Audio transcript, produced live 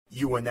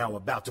You are now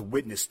about to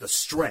witness the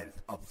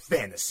strength of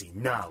fantasy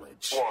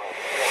knowledge.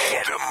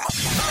 Get 'em.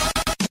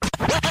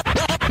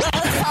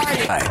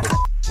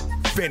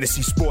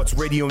 Fantasy Sports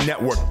Radio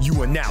Network, you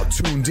are now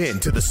tuned in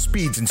to the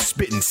Speeds and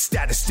Spittin'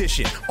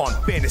 Statistician on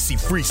Fantasy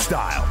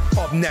Freestyle.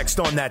 Up next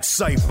on that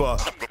cipher,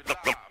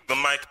 The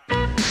mic.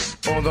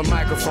 On the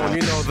microphone,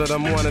 you know that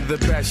I'm one of the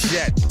best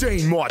yet.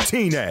 Dane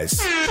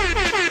Martinez.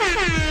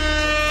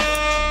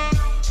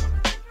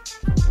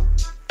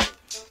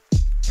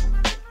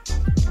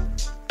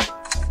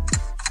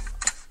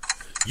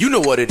 You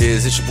know what it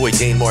is. It's your boy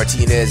Dane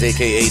Martinez,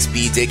 a.k.a.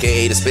 Speeds,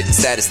 a.k.a. the Spittin'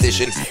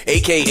 Statistician,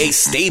 a.k.a.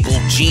 Stable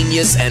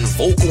Genius and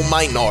Vocal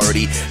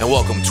Minority. And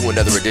welcome to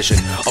another edition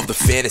of the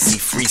Fantasy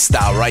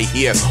Freestyle right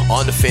here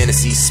on the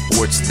Fantasy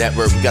Sports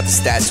Network. We got the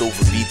Stats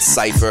Over Beats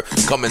Cypher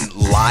coming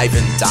live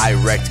and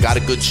direct. Got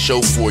a good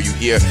show for you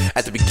here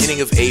at the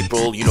beginning of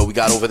April. You know, we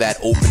got over that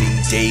opening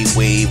day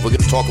wave. We're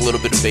going to talk a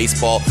little bit of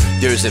baseball.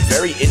 There's a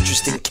very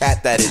interesting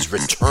cat that is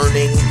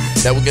returning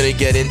that we're going to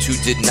get into.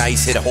 Did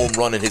nice, hit a home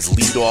run in his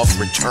leadoff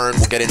return.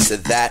 We'll get into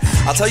that.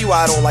 I'll tell you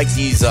why I don't like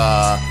these,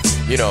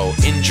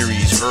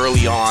 injuries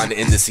early on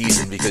in the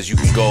season, because you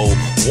can go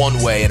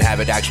one way and have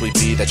it actually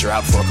be that you're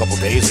out for a couple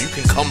days, or you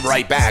can come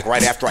right back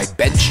right after I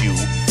bench you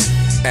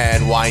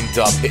and wind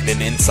up hitting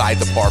an inside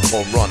the park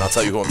home run. I'll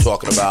tell you who I'm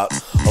talking about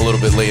a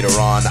little bit later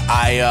on.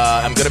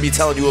 I'm going to be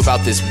telling you about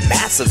this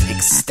massive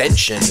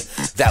extension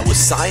that was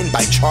signed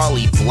by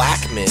Charlie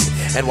Blackmon,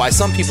 and why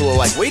some people are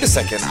like, wait a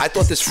second, I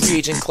thought this free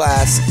agent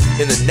class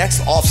in the next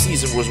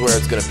offseason was where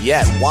it's going to be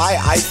at. Why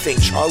I think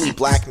Charlie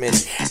Blackmon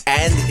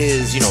and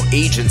his,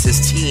 agents,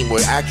 his team, were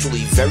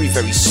actually very,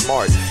 very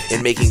smart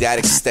in making that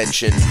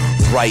extension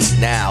right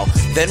now.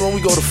 Then when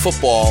we go to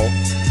football,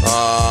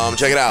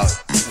 check it out.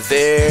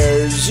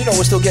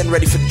 We're still getting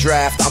ready for the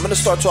draft. I'm going to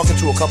start talking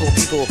to a couple of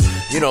people,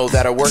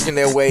 that are working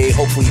their way,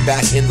 hopefully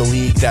back in the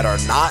league, that are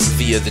not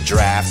via the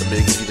draft. I'm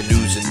going to give you the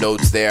news and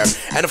notes there.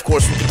 And of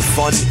course, we get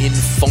fun in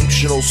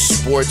functional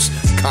sports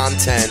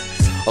content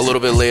a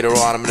little bit later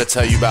on. I'm going to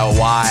tell you about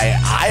why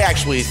I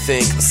actually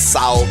think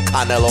Saul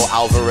Canelo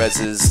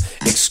Alvarez's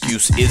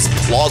excuse is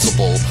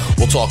plausible.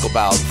 We'll talk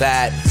about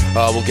that.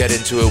 We'll get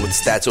into it with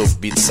Stats Over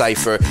Beats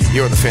Cypher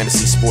here on the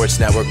Fantasy Sports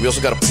Network. We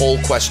also got a poll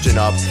question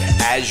up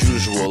as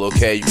usual,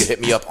 okay? You can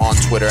hit me up on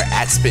Twitter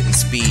at Spittin'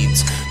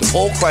 Speeds. The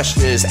poll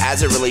question is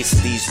as it relates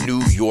to these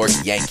New York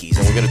Yankees,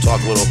 and we're going to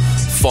talk a little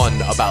fun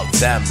about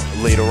them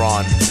later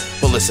on.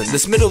 But listen,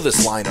 this middle of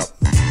this lineup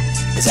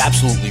is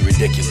absolutely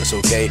ridiculous,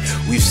 okay?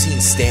 We've seen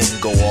Stanton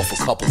go off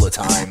a couple of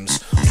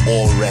times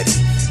already.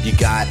 You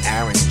got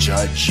Aaron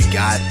Judge, you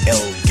got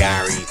El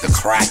Gary, the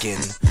Kraken,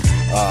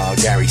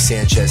 Gary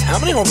Sanchez. How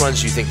many home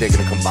runs do you think they're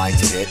going to combine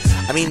to hit?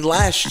 I mean,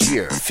 last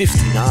year,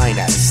 59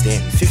 out of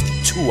Stanton,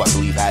 52, I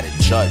believe, out of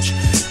Judge.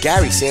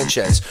 Gary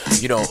Sanchez,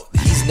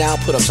 he's now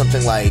put up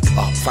something like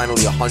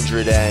finally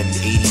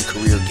 180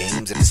 career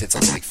games, and he's hit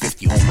something like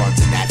 50 home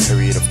runs in that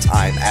period of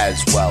time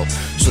as well.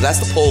 So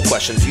that's the poll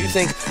question. Do you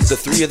think the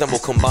three of them will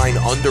combine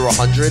under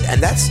 100?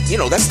 And that's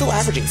still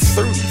averaging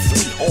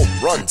 33 home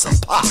runs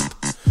a pop.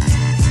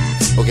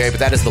 Okay, but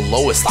that is the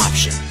lowest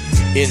option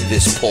in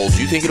this poll.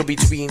 Do you think it'll be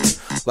between,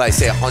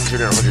 say, 100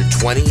 and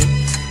 120?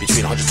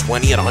 Between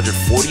 120 and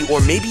 140?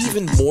 Or maybe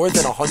even more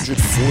than 140?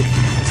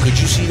 Could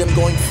you see them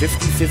going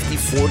 50, 50,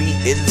 40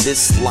 in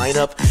this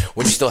lineup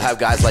when you still have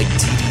guys like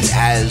Didi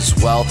as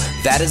well?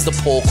 That is the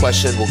poll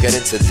question. We'll get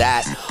into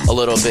that a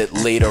little bit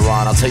later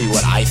on. I'll tell you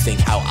what I think,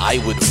 how I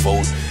would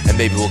vote, and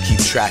maybe we'll keep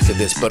track of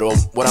this. But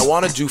what I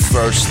want to do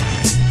first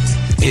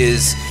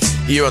is,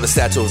 here on the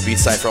Stats Over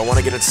Beats Cypher, I want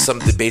to get into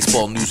some of the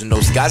baseball news and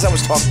notes. The guys I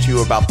was talking to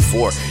you about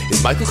before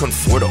is Michael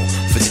Conforto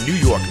for the New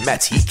York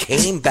Mets. He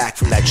came back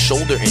from that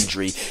shoulder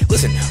injury.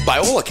 Listen, by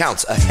all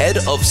accounts, ahead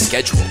of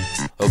schedule,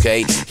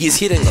 okay? He is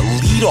hitting a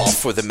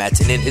leadoff for the Mets,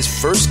 and in his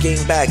first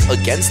game back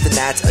against the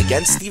Nats,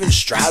 against Steven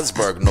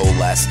Strasburg, no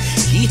less,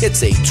 he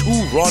hits a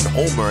 2-run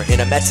homer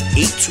in a Mets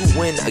 8-2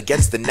 win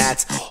against the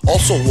Nats.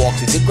 Also walked.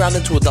 He did ground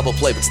into a double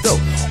play, but still,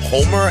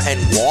 homer and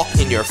walk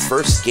in your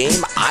first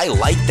game, I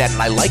like that,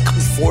 and I like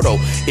Conforto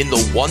in the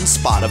one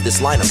spot of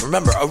this lineup.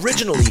 Remember,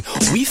 originally,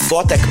 we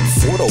thought that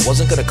Conforto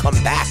wasn't going to come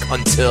back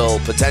until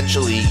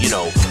potentially,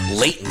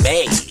 late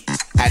May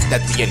at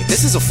that beginning.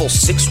 This is a full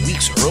 6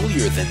 weeks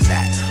earlier than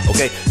that,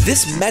 okay?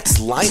 This Mets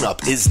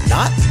lineup is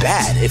not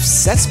bad if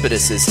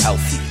Cespedes is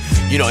healthy.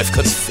 If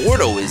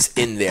Conforto is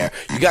in there,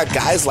 you got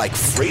guys like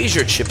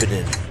Frazier chipping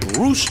in,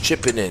 Bruce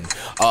chipping in.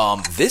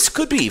 This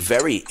could be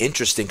very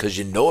interesting because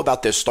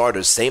about their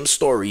starters. Same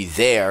story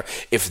there.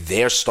 If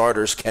their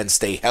starters can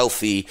stay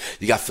healthy,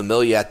 you got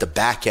Familia at the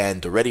back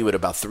end already with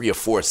about 3 or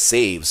 4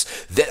 saves.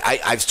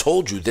 I've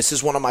told you, this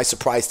is one of my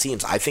surprise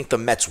teams. I think the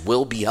Mets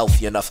will be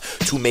healthy enough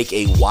to make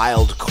a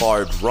wild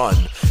card run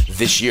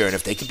this year. And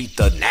if they can beat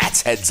the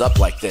Nats heads up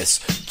like this,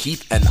 keep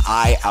an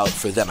eye out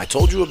for them. I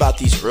told you about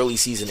these early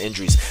season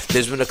injuries.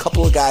 There's been a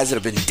couple of guys that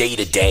have been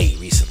day-to-day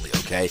recently,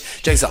 okay?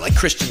 Check this out, like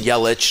Christian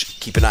Yelich.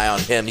 Keep an eye on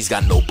him. He's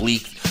got an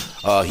oblique.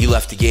 He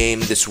left the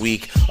game this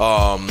week.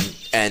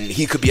 and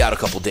he could be out a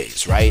couple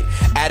days, right?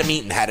 Adam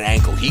Eaton had an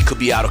ankle. He could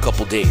be out a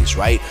couple days,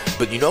 right?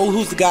 But you know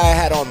who's the guy I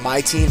had on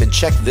my team? And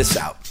check this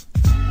out.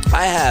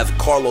 I have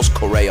Carlos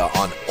Correa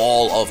on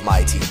all of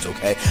my teams,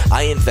 okay?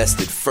 I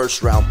invested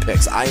first-round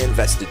picks. I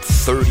invested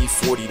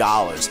 $30,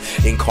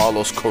 $40 in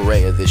Carlos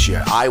Correa this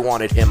year. I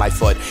wanted him. I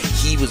thought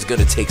he was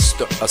going to take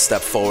a step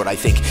forward. I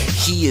think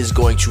he is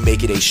going to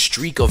make it a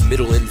streak of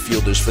middle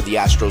infielders for the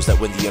Astros that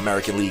win the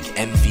American League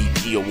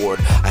MVP award.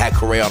 I had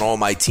Correa on all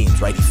my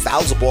teams, right? He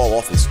fouls the ball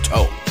off his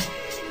toe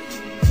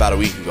about a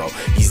week ago.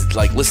 He's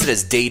like listed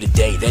as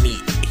day-to-day. Then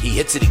he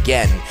hits it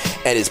again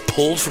and is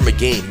pulled from a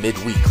game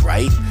midweek,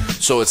 right?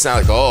 So it's not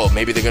like, oh,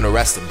 maybe they're going to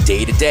rest him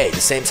day-to-day. At the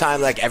same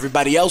time, like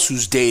everybody else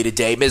who's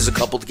day-to-day misses a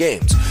couple of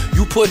games.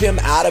 You put him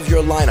out of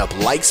your lineup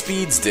like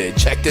Speeds did.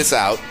 Check this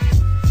out.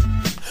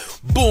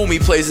 Boom, he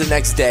plays the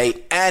next day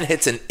and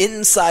hits an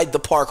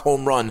inside-the-park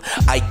home run.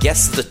 I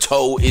guess the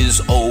toe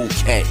is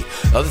okay.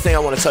 The other thing I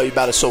want to tell you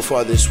about it so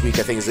far this week,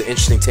 I think is an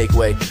interesting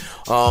takeaway.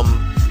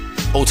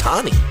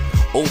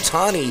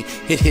 Ohtani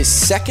hit his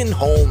second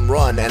home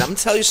run, and I'm going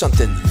to tell you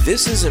something,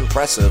 this is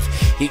impressive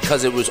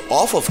because it was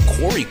off of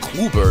Corey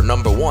Kluber,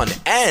 number one,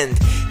 and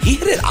he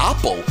hit it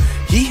oppo.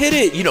 He hit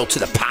it, to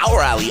the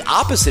power alley,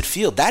 opposite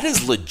field. That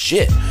is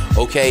legit,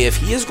 okay? If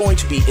he is going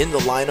to be in the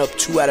lineup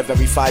 2 out of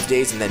every 5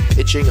 days and then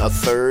pitching a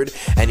third,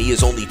 and he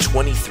is only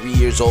 23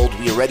 years old,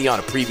 we already on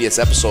a previous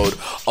episode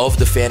of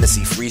the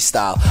Fantasy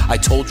Freestyle, I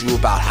told you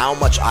about how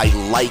much I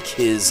like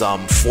his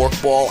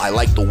forkball. I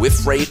like the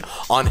whiff rate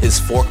on his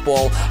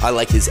forkball. I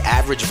like his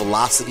average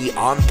velocity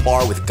on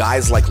par with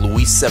guys like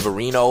Luis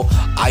Severino.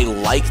 I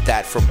like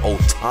that from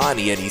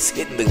Ohtani, and he's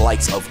hitting the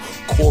likes of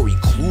Corey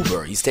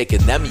Kluber. He's taking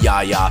them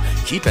yaya.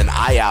 Keep an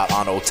eye out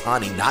on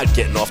Ohtani not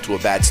getting off to a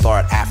bad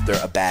start after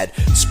a bad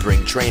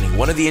spring training.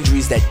 One of the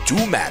injuries that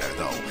do matter,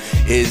 though,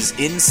 is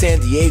in San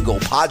Diego,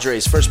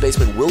 Padres first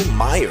baseman Will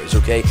Myers,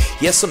 okay?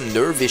 He has some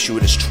nerve issue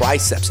in his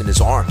triceps and his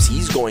arms.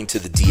 He's going to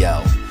the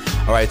DL.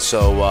 All right,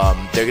 so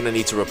they're going to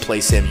need to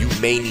replace him. You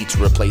may need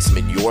to replace him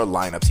in your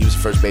lineups. He was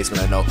the first baseman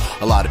I know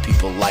a lot of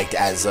people liked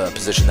as a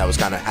position that was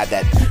kind of had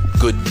that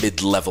good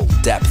mid-level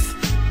depth.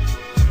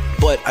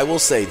 But I will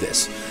say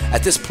this.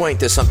 At this point,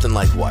 there's something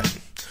like what?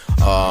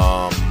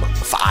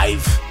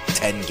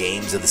 5-10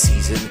 games of the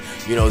season.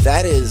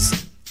 That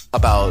is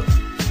about,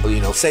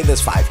 say there's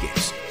 5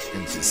 games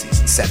into the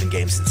season, 7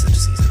 games into the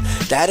season.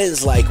 That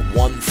is like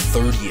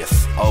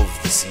 1/30th of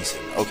the season,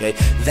 okay?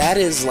 That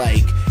is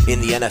like in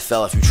the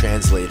NFL, if you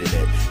translated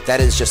it, that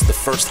is just the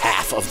first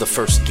half of the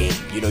first game.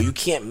 You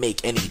can't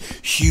make any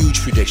huge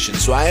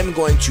predictions. So I am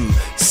going to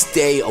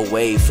stay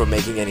away from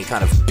making any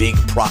kind of big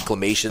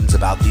proclamations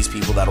about these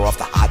people that are off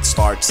to hot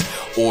starts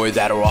or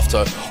that are off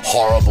to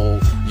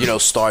horrible,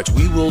 starts.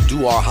 We will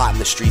do our Hot in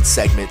the Street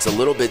segments a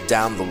little bit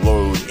down the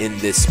road in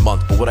this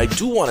month. But what I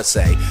do want to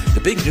say, the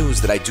big news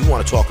that I do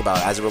want to talk about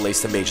as it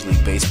relates to Major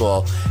League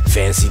Baseball,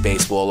 fantasy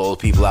baseball, all the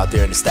people out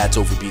there in the Stats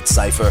Overbeat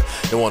Cypher,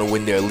 they want to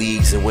win their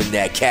leagues and win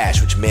that cash,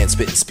 which man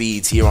spitting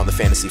speeds here on the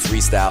Fantasy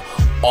Freestyle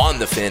on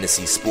the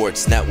Fantasy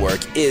Sports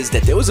Network, is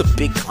that there was a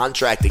big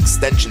contract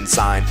extension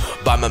signed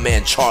by my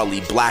man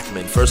Charlie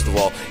Blackmon. First of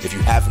all, if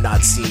you have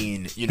not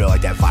seen,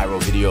 like that viral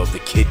video of the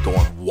kid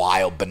going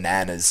wild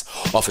bananas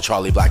off of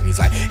Charlie Blackmon, he's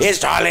like, it's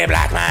Charlie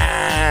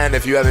Blackmon.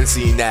 If you haven't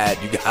seen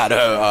that, you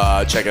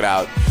gotta check it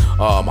out.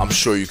 I'm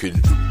sure you can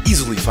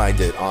easily find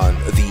it on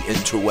the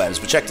interwebs.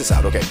 But check this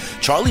out, okay?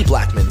 Charlie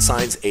Blackmon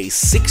signs a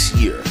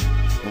 6-year,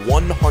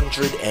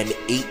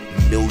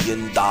 $108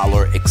 million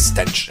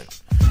extension.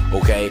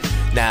 Okay,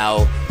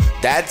 now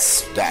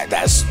that's not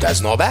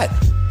bad.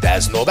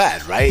 That's not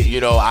bad, right?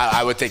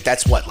 I would think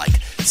that's what, like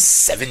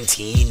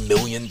 $17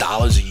 million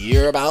a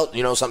year, about,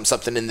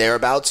 something in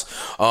thereabouts.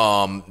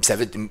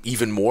 7,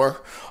 even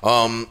more.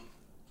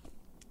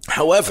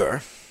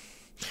 However,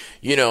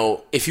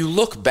 if you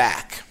look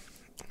back,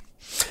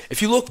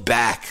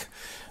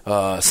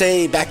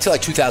 say back to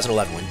like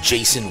 2011 when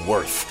Jason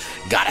Worth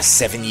got a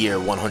 7-year,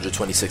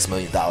 $126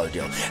 million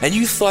deal. And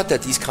you thought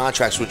that these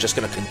contracts were just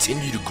going to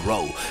continue to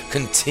grow,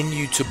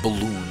 continue to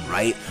balloon,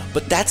 right?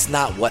 But that's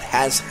not what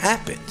has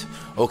happened.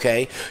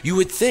 Okay, you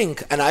would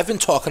think, and I've been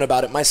talking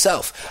about it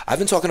myself.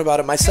 This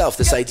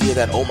idea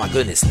that, oh my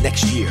goodness,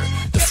 next year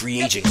the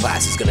free agent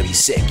class is going to be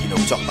sick. We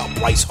talk about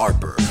Bryce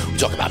Harper, we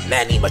talk about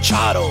Manny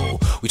Machado,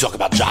 we talk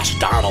about Josh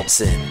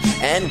Donaldson,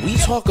 and we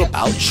talk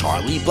about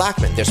Charlie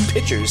Blackmon. There's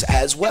pitchers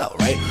as well,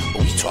 right?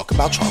 But we talk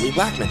about Charlie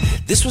Blackmon.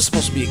 This was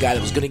supposed to be a guy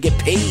that was going to get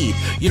paid,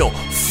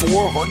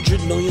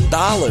 $400 million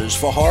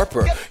for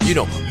Harper,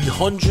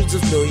 hundreds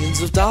of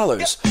millions of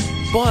dollars.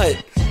 But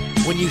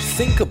when you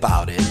think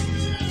about it,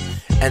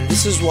 and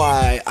this is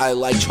why I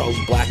like Charlie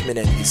Blackmon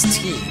and his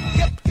team.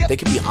 They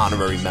can be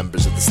honorary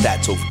members of the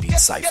Stats Overbeat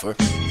Cypher.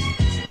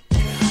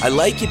 I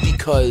like it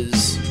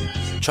because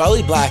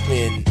Charlie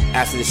Blackmon,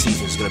 after the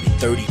season, is going to be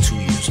 32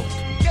 years old.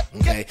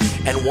 Okay?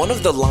 And one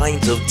of the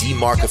lines of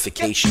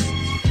demarkification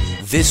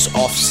this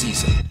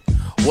offseason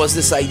was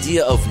this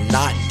idea of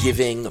not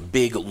giving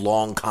big,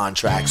 long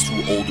contracts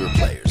to older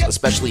players,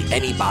 especially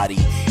anybody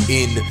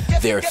in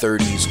their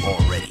 30s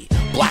already.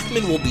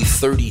 Blackmon will be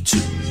 32,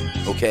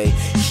 okay?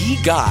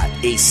 He got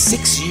a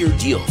 6-year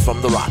deal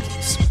from the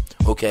Rockies,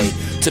 okay,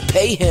 to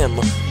pay him,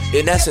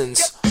 in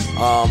essence,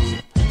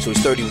 so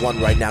he's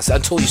 31 right now, so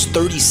until he's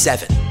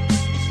 37,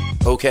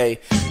 okay?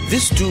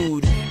 This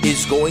dude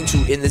is going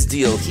to, in this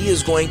deal, he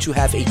is going to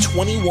have a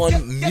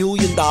 $21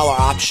 million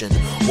option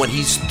when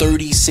he's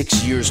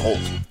 36 years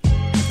old.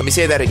 Let me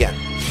say that again.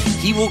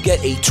 He will get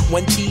a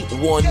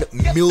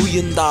 $21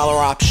 million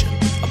option,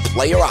 a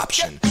player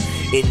option,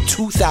 in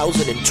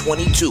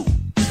 2022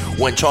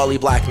 when Charlie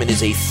Blackmon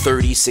is a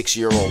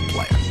 36-year-old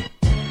player.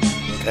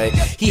 Okay?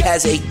 He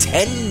has a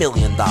 $10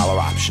 million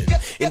option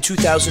in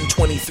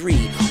 2023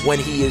 when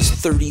he is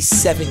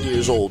 37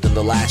 years old in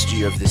the last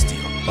year of this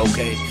deal.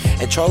 Okay?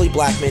 And Charlie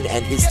Blackmon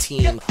and his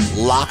team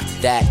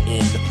locked that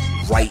in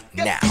right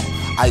now.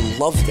 I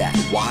love that.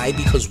 Why?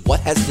 Because what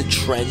has the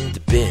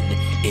trend been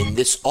in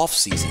this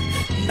offseason?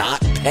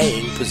 Not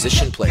paying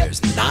position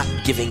players, not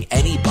giving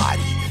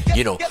anybody,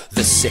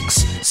 the 6,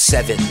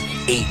 7,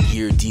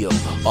 8-year deal.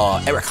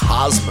 Eric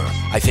Hosmer,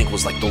 I think,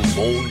 was like the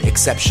lone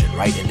exception,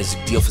 right, in his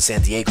deal for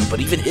San Diego. But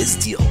even his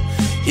deal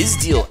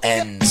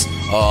ends,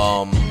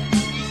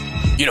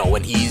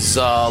 when he's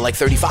like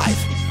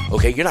 35.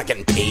 Okay, you're not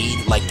getting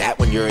paid like that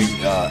when you're in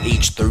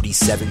age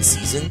 37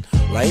 season,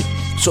 right?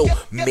 So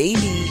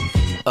maybe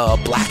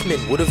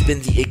Blackmon would have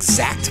been the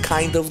exact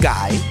kind of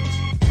guy.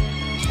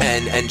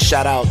 And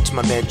shout out to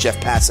my man Jeff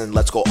Passan,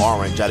 Let's Go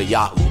Orange out of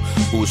Yahoo,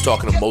 who was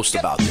talking the most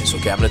about this,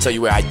 okay? I'm going to tell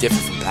you where I differ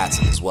from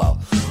Passan as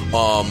well.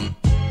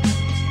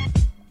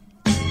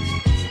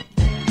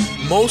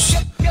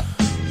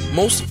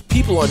 Most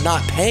people are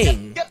not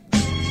paying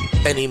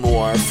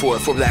anymore for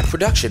that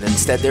production.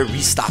 Instead, they're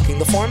restocking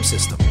the farm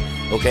system,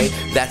 okay?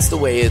 That's the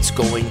way it's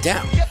going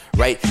down,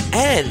 right?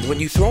 And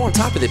when you throw on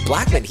top of it,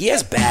 Blackmon, he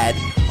has bad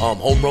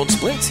home run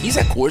splits. He's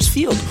at Coors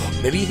Field.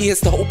 Maybe he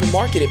has the open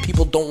market and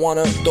people don't want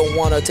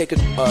to take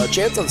a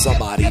chance on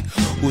somebody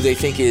who they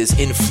think is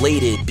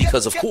inflated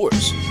because of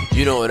Coors.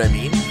 You know what I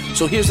mean?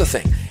 So here's the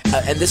thing,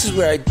 and this is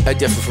where I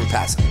differ from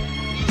Passan.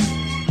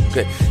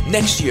 Okay,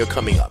 next year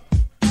coming up,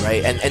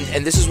 right?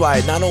 And this is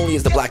why not only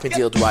is the Blackmon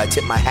deal do I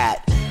tip my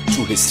hat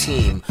to his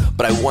team,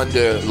 but I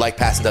wonder, like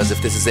Passan does,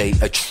 if this is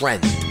a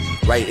trend,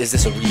 right? Is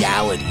this a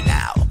reality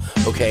now?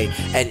 Okay,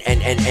 and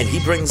he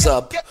brings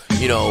up,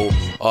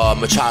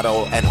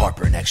 Machado and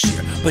Harper next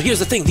year. But here's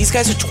the thing, these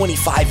guys are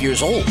 25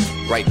 years old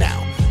right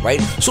now, right?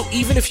 So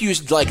even if you're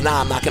like,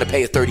 I'm not going to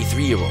pay a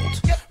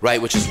 33-year-old,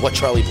 right, which is what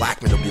Charlie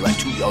Blackmon will be like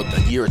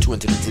a year or two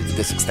into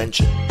this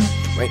extension,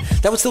 right?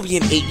 That would still be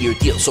an 8-year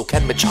deal. So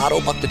can Machado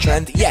buck the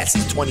trend? Yes,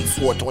 he's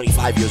 24,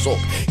 25 years old.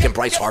 Can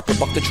Bryce Harper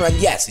buck the trend?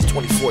 Yes, he's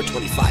 24,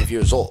 25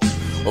 years old.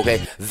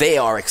 Okay, they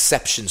are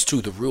exceptions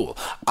to the rule.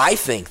 I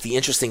think the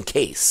interesting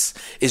case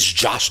is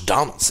Josh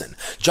Donaldson.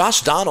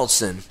 Josh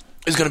Donaldson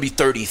is going to be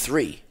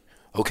 33.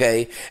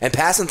 Okay, and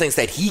Passan thinks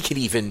that he can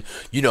even,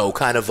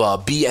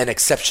 be an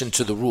exception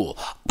to the rule.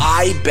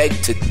 I beg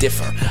to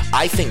differ.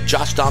 I think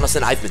Josh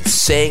Donaldson, I've been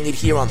saying it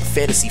here on the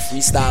Fantasy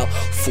Freestyle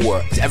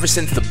ever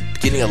since the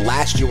beginning of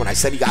last year when I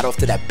said he got off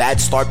to that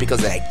bad start because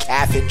of that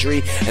calf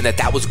injury and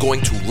that was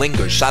going to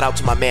linger. Shout out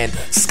to my man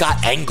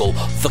Scott Engel,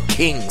 the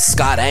king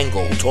Scott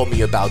Engel, who told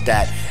me about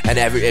that. And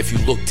if you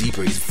look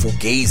deeper, he's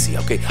fugazi.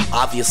 Okay,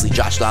 obviously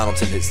Josh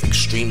Donaldson is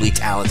extremely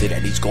talented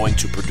and he's going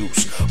to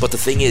produce. But the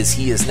thing is,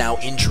 he is now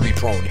injury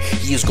prone.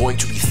 He is going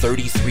to be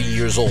 33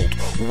 years old.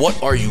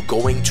 What are you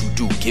going to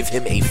do? Give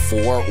him a 4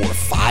 or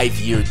 5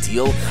 year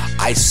deal?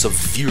 I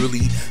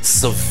severely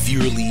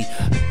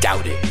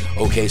doubt it.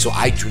 Okay, so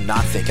I do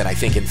not think, and I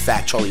think in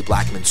fact Charlie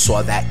Blackmon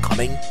saw that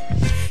coming.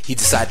 He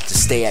decided to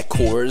stay at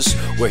Coors,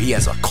 where he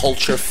has a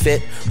culture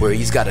fit, where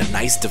he's got a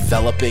nice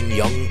developing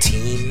young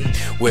team,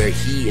 where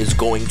he is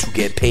going to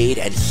get paid,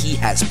 and he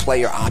has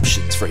player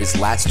options for his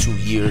last 2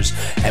 years,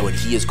 and when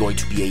he is going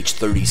to be age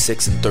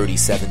 36 and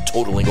 37,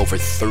 totaling over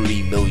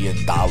 $30 million.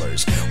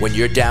 When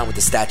you're down with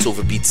the Stats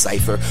Over Beats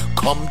Cypher,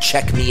 come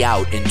check me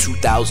out in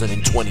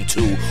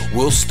 2022.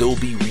 We'll still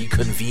be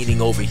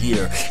reconvening over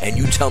here, and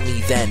you tell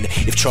me then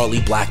if Charlie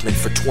Blackmon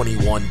for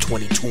 21,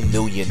 22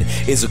 million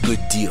is a good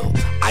deal.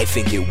 I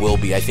think it will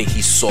be. I think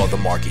he saw the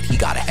market. He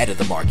got ahead of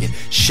the market.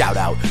 Shout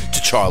out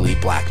to Charlie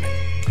Blackmon.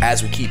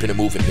 As we keep it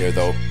moving here,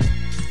 though,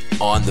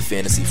 on the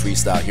Fantasy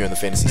Freestyle here on the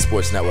Fantasy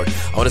Sports Network,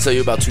 I want to tell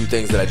you about 2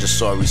 things that I just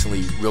saw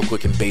recently real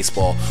quick in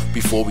baseball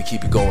before we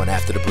keep it going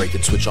after the break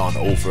and switch on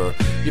over.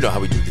 You know how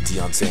we do the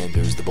Deion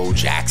Sanders, the Bo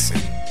Jackson,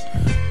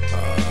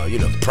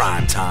 the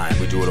prime time.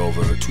 We do it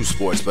over 2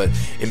 sports. But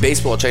in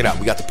baseball, check it out.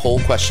 We got the poll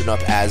question up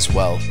as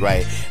well,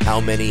 right? How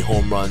many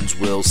home runs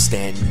will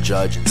Stanton,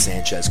 Judge, and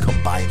Sanchez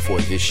combine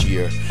for this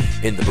year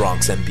in the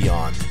Bronx and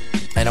beyond?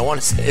 And I want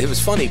to say, it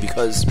was funny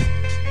because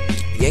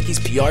Yankees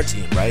PR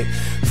team, right,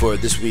 for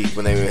this week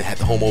when they had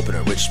the home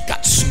opener, which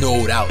got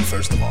snowed out,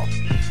 first of all.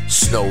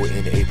 Snow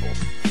in April,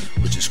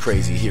 which is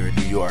crazy here in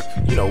New York.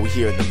 We're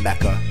here in the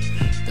Mecca.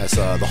 That's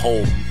the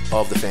home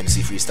of the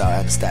Fantasy Freestyle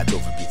and the Stats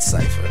Over Beats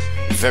Cypher.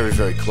 Very,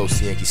 very close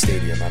to Yankee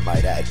Stadium, I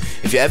might add.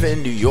 If you're ever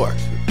in New York,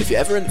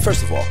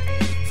 first of all,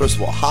 First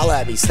of all,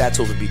 holla at me, Stats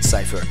Over Beats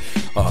Cypher.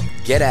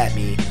 Get at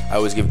me. I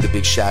always give the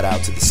big shout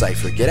out to the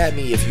Cypher. Get at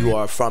me if you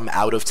are from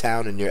out of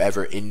town and you're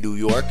ever in New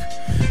York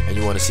and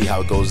you want to see how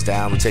it goes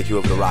down. We'll take you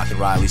over to Rock and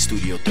Riley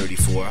Studio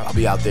 34. I'll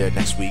be out there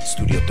next week,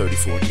 Studio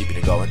 34, keeping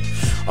it going.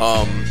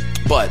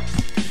 But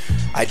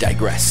I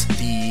digress.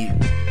 The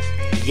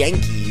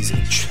Yankees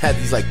had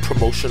these like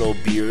promotional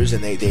beers,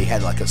 and they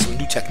had like some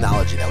new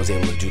technology that was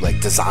able to do like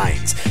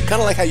designs,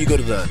 kind of like how you go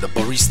to the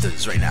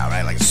baristas right now,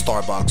 right? Like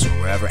Starbucks or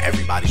wherever,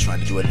 everybody's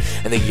trying to do it,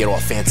 and they can get all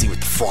fancy with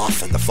the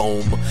froth and the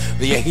foam.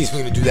 The Yankees were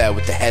going to do that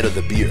with the head of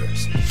the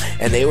beers,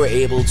 and they were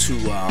able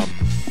to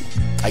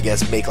I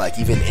guess make like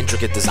even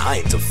intricate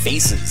designs of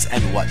faces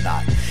and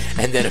whatnot.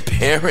 And then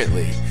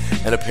apparently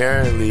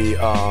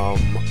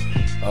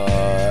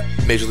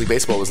Major League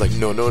Baseball was like,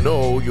 no,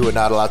 you are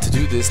not allowed to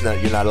do this. No,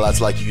 you're not allowed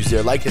to like use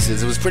their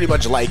likenesses. It was pretty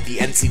much like the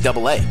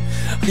NCAA,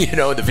 you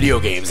know, the video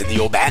games in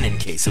the O'Bannon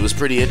case. It was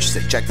pretty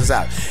interesting. Check this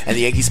out. And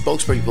the Yankee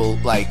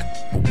spokespeople like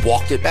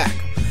walked it back.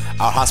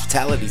 Our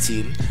hospitality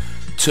team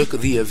took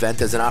the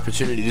event as an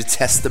opportunity to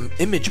test the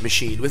image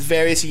machine with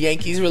various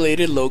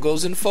Yankees-related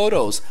logos and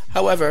photos.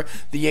 However,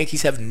 the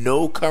Yankees have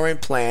no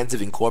current plans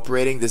of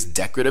incorporating this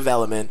decorative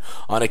element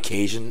on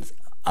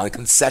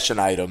concession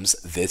items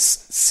this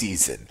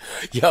season.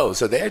 Yo,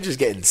 so they're just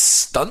getting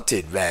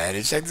stunted, man.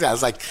 It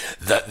sounds like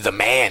the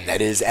man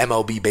that is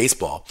MLB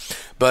baseball.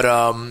 But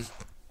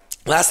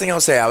last thing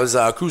I'll say, I was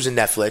cruising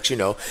Netflix, you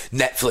know,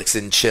 Netflix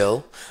and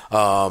chill.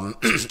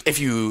 If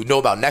you know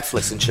about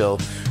Netflix and chill,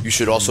 you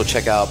should also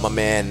check out my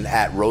man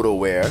at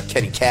RotoWear,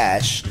 Kenny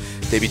Cash.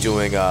 They be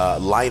doing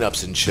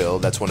lineups and chill.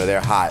 That's one of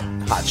their hot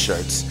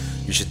shirts.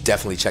 You should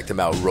definitely check them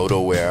out.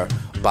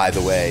 RotoWear, by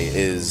the way,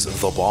 is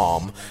the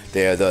bomb.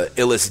 They're the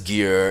illest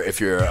gear if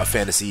you're a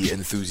fantasy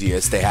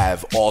enthusiast. They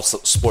have all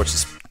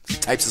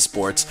types of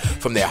sports,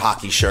 from their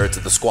hockey shirts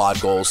to the squad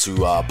goals to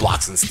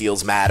blocks and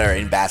steals matter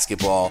in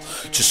basketball,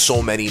 just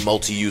so many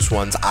multi-use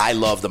ones. I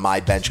love the My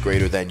Bench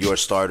Greater Than Your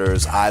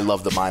Starters. I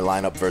love the My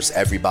Lineup versus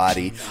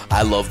Everybody.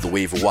 I love the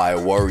Waiver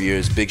Wire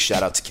Warriors. Big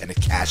shout out to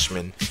Kenneth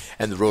Cashman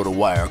and the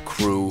RotoWire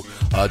crew.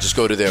 Just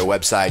go to their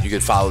website. You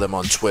can follow them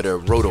on Twitter,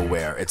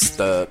 RotoWire. It's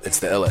the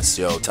illest.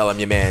 Yo, tell them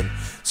your man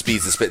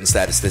Speeds the Spitting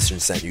Statistician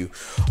sent you.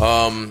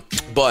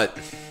 But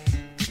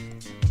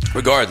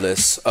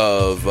regardless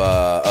of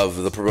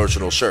the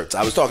promotional shirts,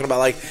 I was talking about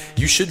like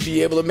you should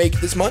be able to make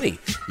this money.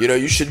 You know,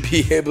 you should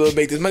be able to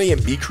make this money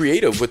and be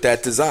creative with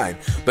that design.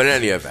 But in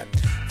any event,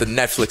 the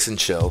Netflix and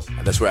chill,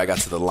 and that's where I got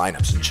to the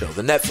lineups and chill.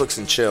 The Netflix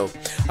and chill,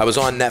 I was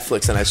on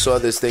Netflix and I saw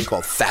this thing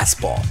called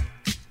Fastball,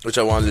 which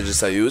I wanted to just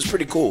tell you. It was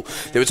pretty cool.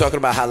 They were talking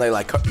about how they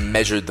like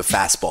measured the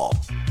fastball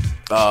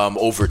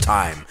over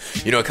time.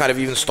 You know, it kind of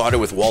even started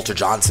with Walter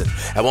Johnson.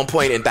 At one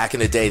point back in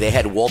the day, they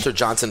had Walter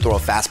Johnson throw a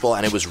fastball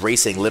and it was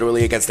racing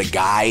literally against a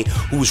guy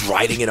who was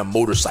riding in a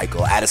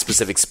motorcycle at a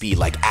specific speed,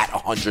 like at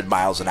 100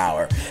 miles an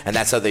hour. And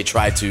that's how they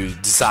tried to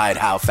decide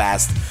how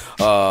fast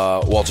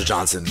Walter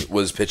Johnson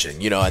was pitching,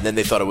 you know. And then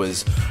they thought it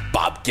was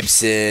Bob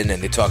Gibson,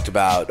 and they talked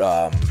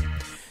about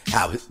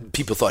how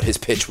people thought his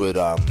pitch would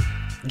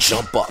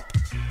jump up.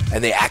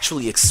 And they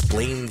actually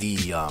explain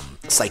the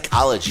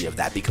psychology of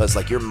that, because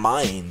like your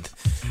mind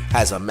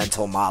has a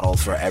mental model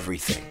for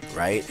everything,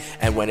 right?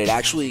 And when it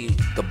actually,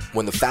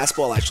 when the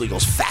fastball actually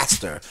goes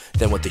faster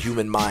than what the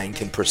human mind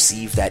can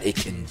perceive that it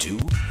can do,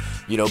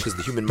 you know, because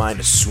the human mind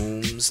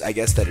assumes, I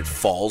guess, that it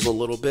falls a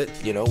little bit,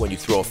 you know, when you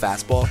throw a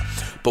fastball.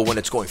 But when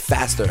it's going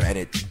faster and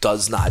it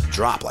does not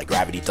drop, like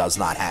gravity does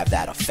not have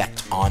that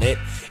effect on it,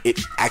 it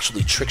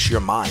actually tricks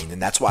your mind.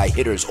 And that's why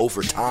hitters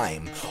over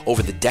time,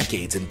 over the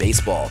decades in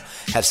baseball,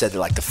 have said that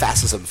like the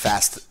fastest of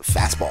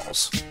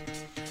fastballs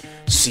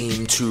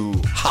seem to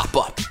hop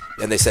up.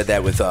 And they said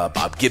that with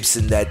Bob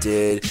Gibson that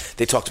did.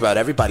 They talked about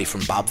everybody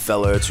from Bob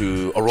Feller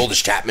to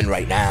Aroldis Chapman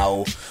right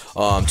now,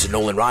 to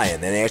Nolan Ryan.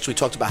 And they actually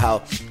talked about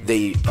how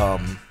they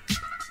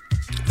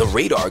the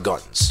radar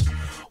guns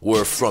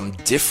were from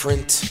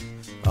different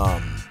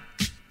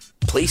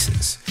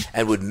places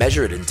and would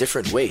measure it in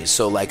different ways.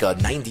 So like a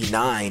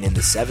 99 in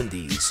the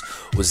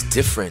 70s was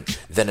different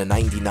than a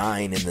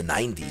 99 in the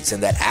 90s.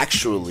 And that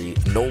actually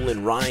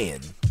Nolan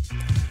Ryan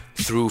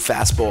threw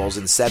fastballs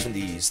in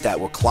 70s that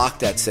were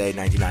clocked at, say,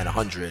 99,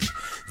 100,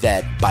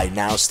 that by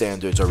now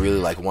standards are really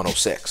like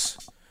 106.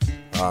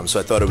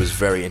 So I thought it was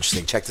very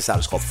interesting. Check this out.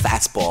 It's called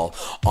Fastball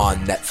on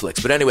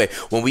Netflix. But anyway,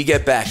 when we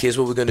get back, here's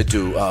what we're going to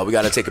do. We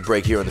got to take a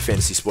break here on the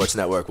Fantasy Sports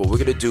Network. What we're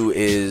going to do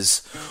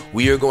is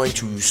we are going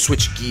to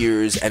switch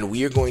gears and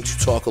we are going to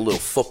talk a little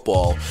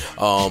football.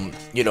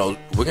 You know,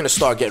 we're going to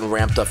start getting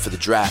ramped up for the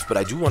draft, but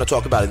I do want to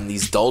talk about it in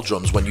these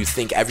doldrums when you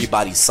think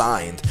everybody's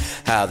signed.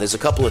 How there's a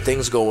couple of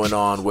things going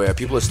on where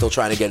people are still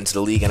trying to get into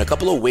the league and a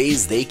couple of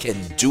ways they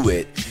can do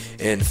it.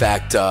 In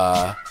fact,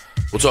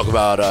 we'll talk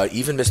about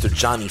even Mr.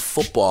 Johnny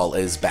Football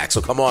is back.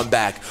 So come on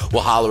back.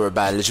 We'll holler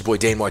about it. It's your boy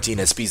Dane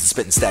Martinez, Speeds the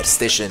Spitting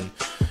Statistician.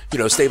 You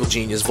know, Stable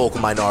Genius,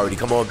 Vocal Minority.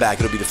 Come on back.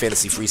 It'll be the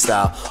Fantasy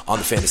Freestyle on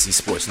the Fantasy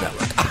Sports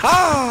Network.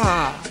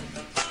 Aha!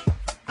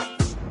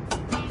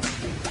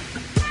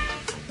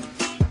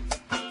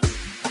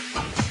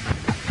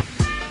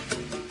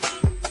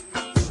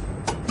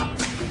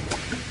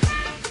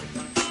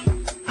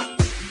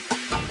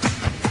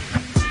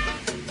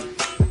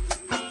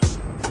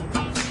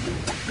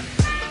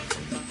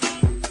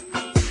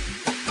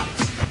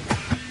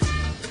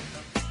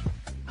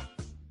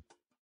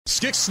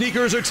 Skix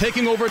sneakers are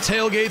taking over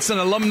tailgates and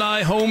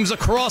alumni homes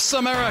across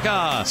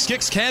America.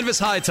 Skix canvas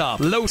high top,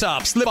 low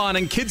top, slip-on,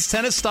 and kids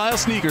tennis style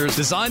sneakers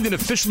designed in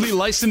officially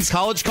licensed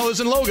college colors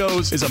and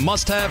logos is a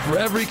must-have for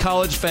every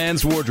college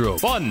fan's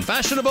wardrobe. Fun,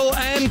 fashionable,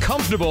 and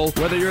comfortable.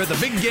 Whether you're at the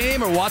big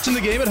game or watching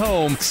the game at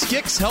home,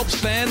 Skix helps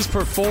fans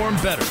perform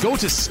better. Go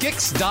to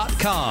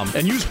Skix.com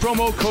and use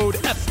promo code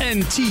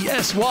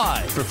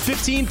FNTSY for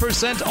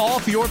 15%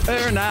 off your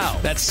pair now.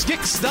 That's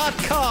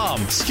Skix.com.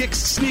 Skix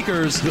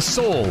sneakers, the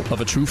soul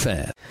of a true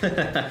fan.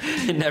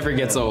 It never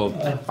gets old.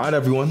 All right,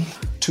 everyone.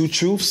 2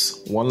 truths,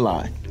 1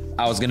 lie.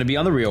 I was going to be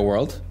on The Real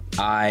World.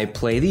 I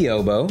play the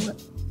oboe.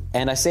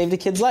 And I saved a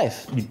kid's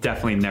life. You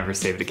definitely never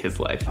saved a kid's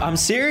life. I'm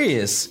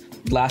serious.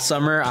 Last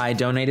summer, I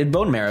donated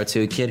bone marrow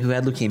to a kid who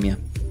had leukemia.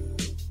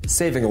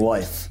 Saving a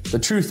life. The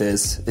truth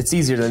is, it's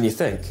easier than you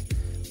think.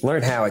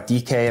 Learn how at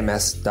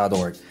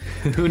dkms.org.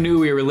 Who knew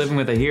we were living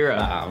with a hero?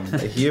 A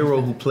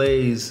hero who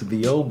plays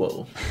the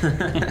oboe.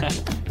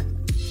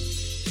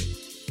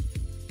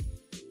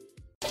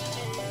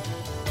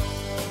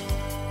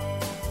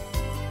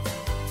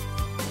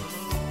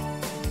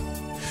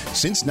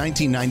 Since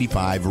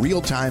 1995,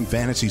 Real-Time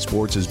Fantasy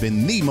Sports has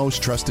been the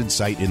most trusted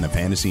site in the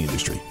fantasy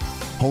industry.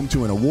 Home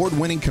to an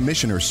award-winning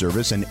commissioner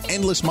service and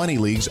endless money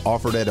leagues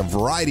offered at a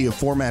variety of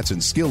formats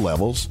and skill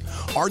levels,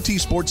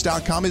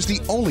 RTSports.com is the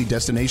only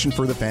destination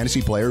for the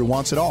fantasy player who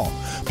wants it all.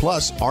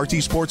 Plus,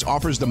 RT Sports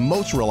offers the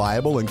most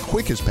reliable and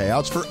quickest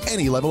payouts for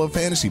any level of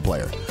fantasy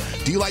player.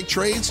 Do you like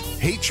trades?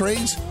 Hate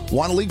trades?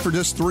 Want a league for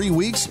just 3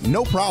 weeks?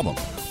 No problem.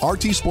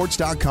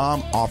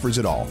 RTSports.com offers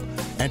it all.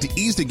 And to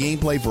ease the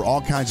gameplay for all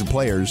kinds of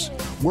players,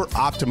 we're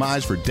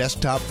optimized for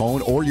desktop,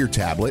 phone, or your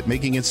tablet,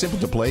 making it simple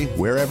to play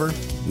wherever,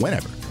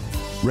 whenever.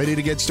 Ready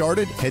to get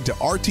started? Head to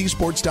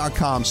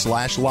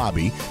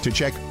rtsports.com/lobby to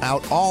check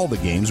out all the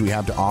games we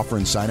have to offer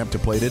and sign up to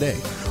play today.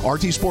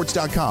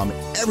 rtsports.com,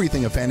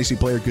 everything a fantasy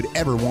player could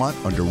ever want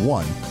under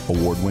one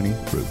award-winning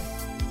roof.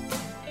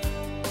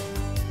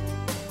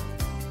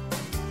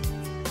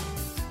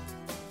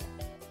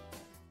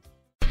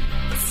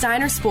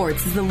 Steiner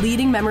Sports is the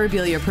leading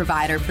memorabilia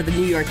provider for the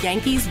New York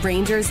Yankees,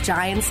 Rangers,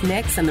 Giants,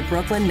 Knicks, and the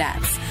Brooklyn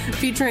Nets.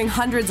 Featuring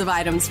hundreds of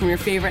items from your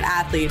favorite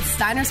athletes,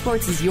 Steiner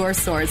Sports is your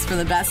source for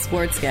the best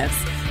sports gifts.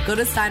 Go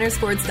to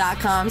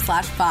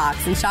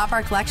steinersports.com/box and shop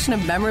our collection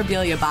of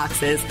memorabilia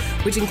boxes,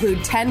 which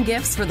include 10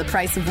 gifts for the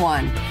price of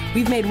one.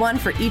 We've made one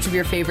for each of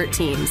your favorite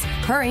teams.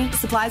 Hurry,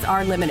 supplies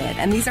are limited,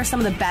 and these are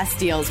some of the best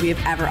deals we have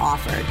ever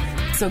offered.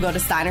 So go to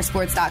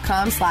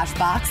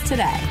steinersports.com/box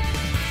today.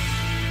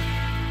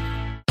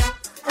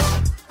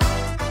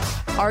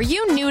 Are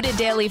you new to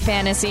daily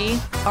fantasy?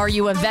 Are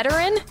you a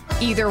veteran?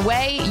 Either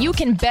way, you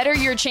can better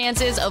your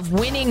chances of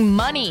winning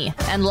money,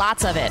 and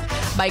lots of it,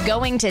 by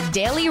going to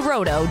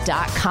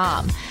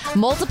dailyroto.com.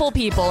 Multiple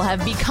people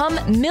have become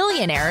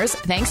millionaires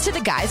thanks to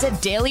the guys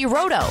at Daily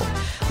Roto.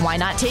 Why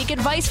not take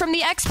advice from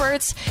the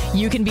experts?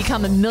 You can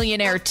become a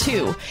millionaire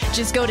too.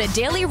 Just go to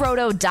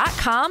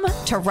dailyroto.com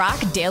to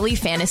rock daily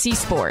fantasy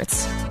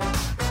sports.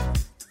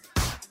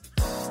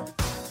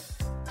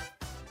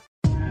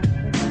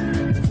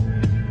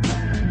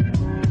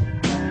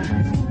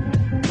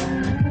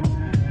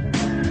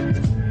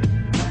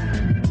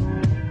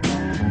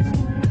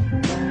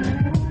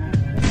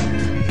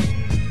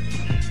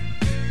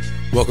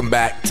 Welcome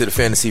back to the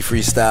Fantasy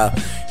Freestyle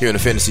here on the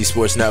Fantasy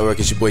Sports Network.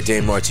 It's your boy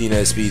Dane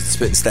Martinez,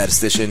 Spitting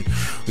Statistician.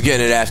 We're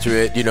getting it after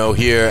it,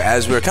 here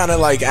as we're kind of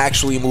like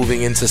actually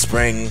moving into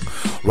spring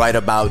right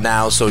about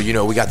now. So,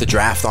 we got the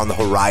draft on the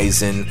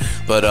horizon,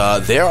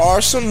 but there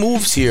are some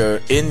moves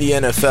here in the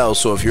NFL.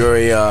 So if you're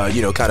a,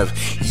 kind of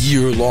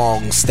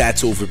year-long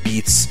stats over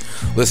beats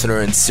listener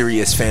and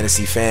serious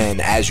fantasy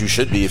fan, as you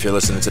should be if you're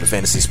listening to the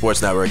Fantasy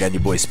Sports Network and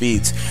your boy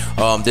Speeds,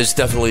 there's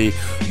definitely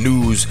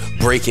news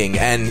breaking.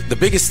 And the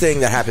biggest thing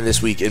that happened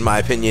this week, in my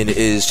opinion,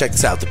 is, check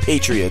this out, the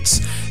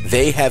Patriots,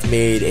 they have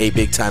made a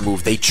big-time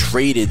move. They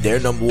traded their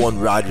number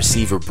one wide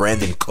receiver,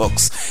 Brandon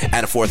Cooks,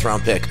 and a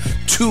 4th-round pick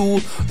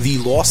to the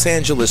Los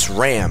Angeles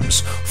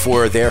Rams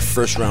for their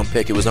first-round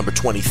pick. It was number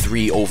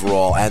 23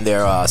 overall, and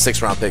their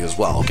 6th-round pick as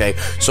well, okay?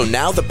 So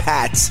now the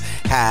Pats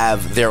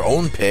have their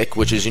own pick,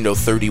 which is,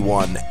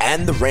 31,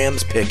 and the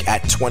Rams pick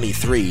at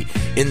 23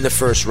 in the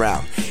first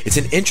round. It's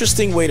an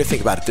interesting way to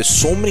think about it. There's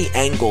so many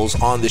angles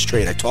on this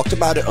trade. I talked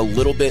about it a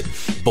little bit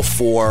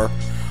before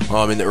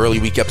in the early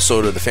week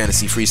episode of the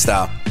Fantasy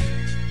Freestyle.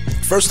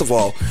 First of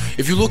all,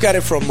 if you look at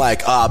it from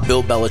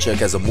Bill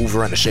Belichick as a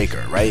mover and a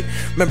shaker, right?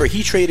 Remember,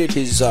 he traded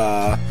his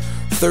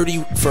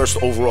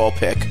 31st overall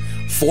pick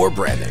for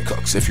Brandon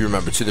Cooks, if you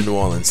remember, to the New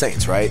Orleans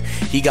Saints, right?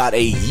 He got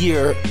a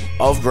year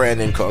of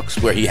Brandon Cooks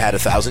where he had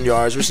 1,000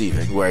 yards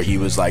receiving, where he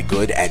was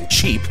good and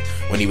cheap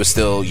when he was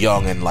still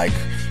young and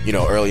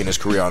early in his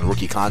career on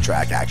rookie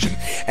contract action,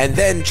 and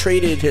then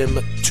traded him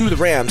to the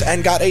Rams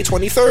and got a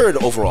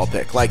 23rd overall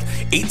pick,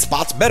 8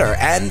 spots better,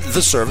 and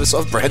the service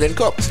of Brandon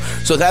Cooks.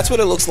 So that's what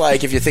it looks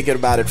like if you're thinking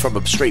about it from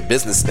a straight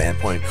business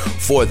standpoint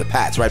for the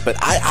Pats, right? But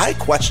I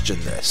question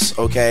this,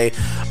 okay?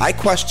 I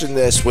question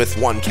this with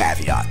one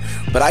caveat,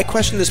 but I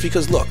question this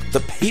because, look,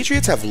 the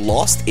Patriots have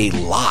lost a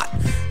lot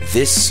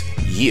this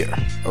year,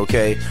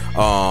 okay?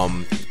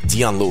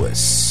 Dion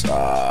Lewis,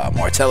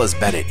 Martellus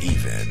Bennett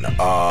even,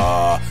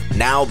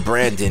 now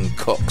Brandon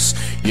Cooks.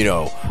 You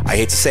know, I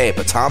hate to say it,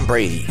 but Tom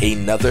Brady,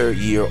 another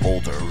year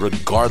older,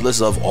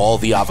 regardless of all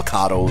the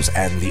avocados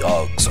and the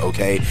Uggs,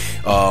 okay?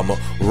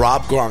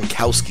 Rob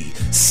Gronkowski,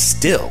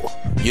 still,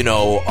 you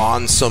know,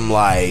 on some,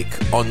 like,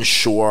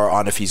 unsure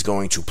on if he's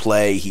going to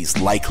play. He's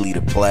likely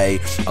to play.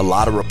 A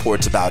lot of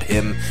reports about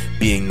him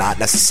being not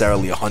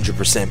necessarily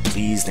 100%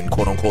 pleased and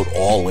quote-unquote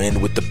all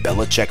in with the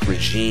Belichick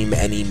regime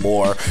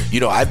anymore. You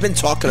know, I've been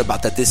talking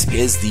about that this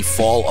is the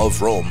fall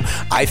of Rome.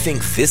 I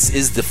think this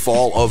is the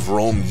fall of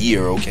Rome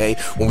year, okay?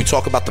 When we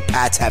talk about the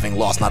Pats having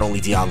lost not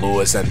only Dion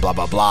Lewis and blah,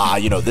 blah, blah,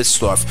 you know, this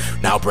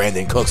stuff, now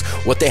Brandon Cooks.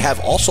 What they have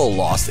also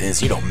lost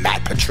is, you know,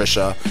 Matt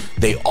Patricia.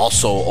 They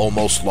also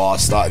almost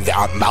lost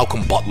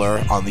Malcolm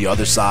Butler on the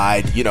other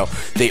side. You know,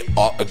 they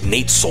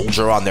Nate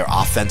Soldier on their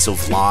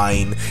offensive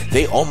line.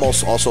 They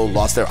almost also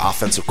lost their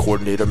offensive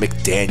coordinator,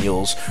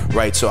 McDaniels,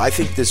 right? So I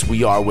think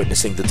we are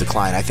witnessing the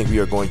decline. I think we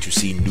are going to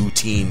see new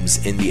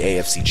teams in the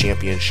AFC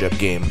Championship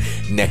game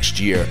next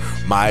year.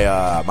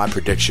 My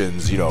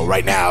predictions, you know,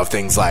 right now,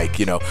 things like,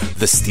 you know,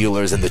 the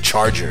Steelers and the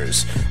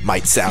Chargers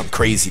might sound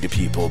crazy to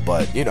people,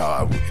 but, you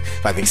know,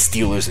 I think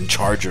Steelers and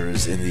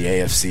Chargers in the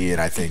AFC, and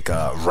I think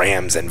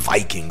Rams and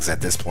Vikings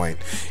at this point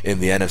in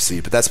the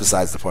NFC. But that's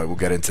besides the point. We'll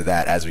get into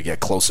that as we get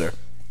closer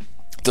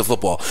to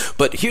football.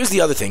 But here's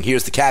the other thing.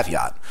 Here's the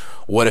caveat.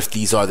 What if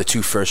these are the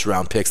 2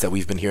 first-round picks that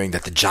we've been hearing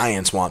that the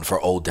Giants want for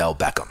Odell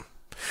Beckham?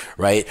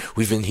 Right?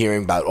 We've been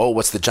hearing about,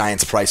 what's the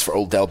Giants' price for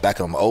Odell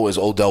Beckham? Is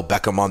Odell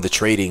Beckham on the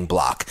trading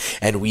block?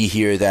 And we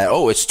hear that,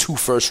 it's 2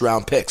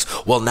 first-round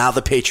picks. Well, now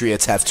the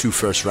Patriots have 2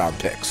 first-round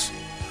picks.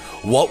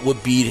 What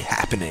would be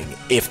happening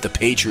if the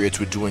Patriots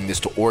were doing this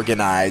to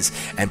organize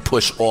and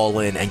push all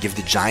in and give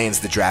the Giants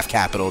the draft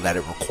capital that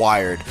it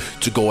required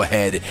to go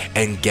ahead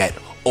and get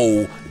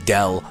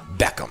Odell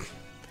Beckham?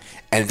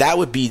 And that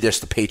would be just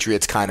the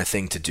Patriots kind of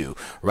thing to do,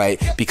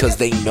 right? Because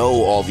they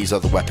know all these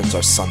other weapons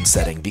are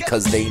sunsetting.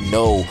 Because they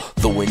know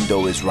the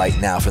window is right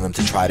now for them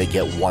to try to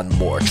get one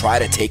more. Try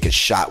to take a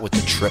shot with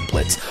the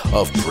triplets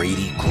of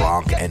Brady,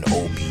 Gronk, and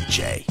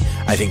OBJ.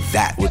 I think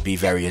that would be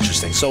very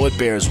interesting. So it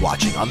bears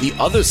watching. On the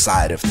other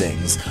side of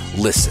things,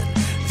 listen.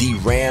 The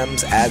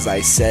Rams, as I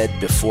said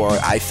before,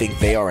 I think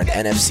they are an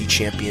NFC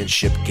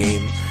Championship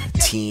game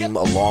team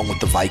along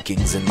with the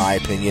Vikings, in my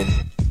opinion.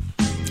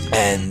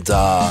 And,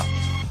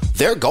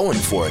 they're going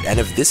for it. And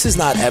if this is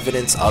not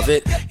evidence of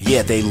it,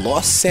 yeah, they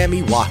lost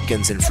Sammy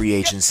Watkins in free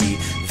agency.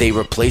 They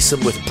replace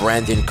him with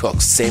Brandon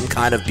Cooks. Same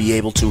kind of be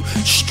able to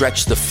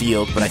stretch the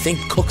field. But I think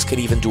Cooks can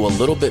even do a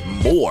little bit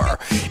more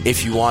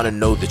if you want to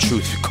know the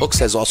truth. Cooks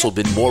has also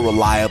been more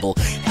reliable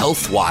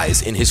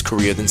health-wise in his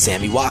career than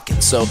Sammy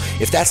Watkins. So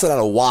if that's not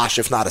a wash,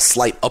 if not a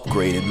slight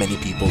upgrade in many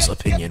people's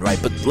opinion, right?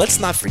 But let's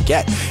not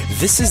forget,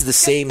 this is the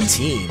same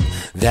team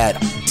that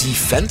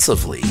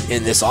defensively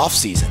in this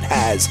offseason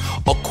has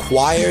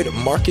acquired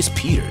Marcus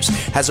Peters,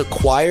 has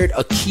acquired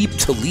Aqib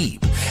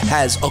Talib,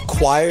 has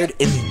acquired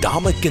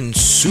Ndamukong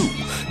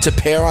Suh to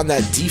pair on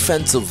that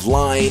defensive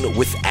line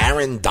with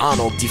Aaron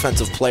Donald,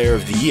 Defensive Player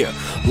of the Year.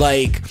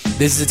 Like,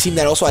 this is a team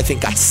that also, I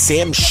think, got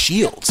Sam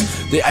Shields.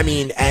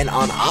 And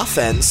on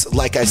offense,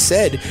 like I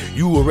said,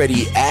 you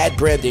already add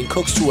Brandon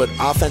Cooks to an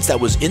offense that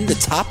was in the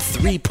top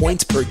 3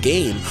 points per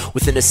game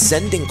with an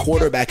ascending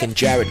quarterback in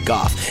Jared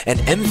Goff, an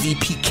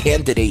MVP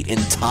candidate in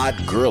Todd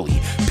Gurley,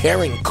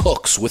 pairing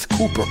Cooks with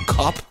Cooper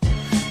Kupp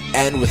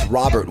and with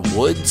Robert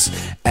Woods,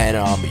 and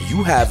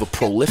you have a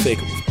prolific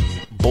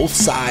both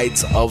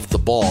sides of the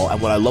ball.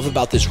 And what I love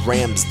about this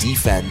Rams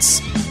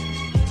defense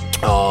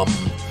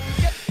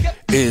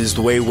is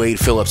the way Wade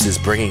Phillips is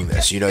bringing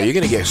this. You know, you're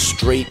going to get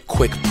straight,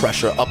 quick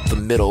pressure up the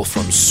middle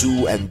from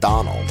Suh and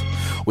Donald,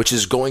 which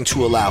is going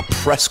to allow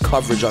press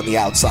coverage on the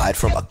outside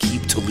from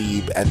Aqib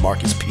Talib and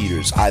Marcus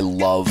Peters. I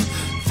love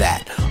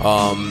that.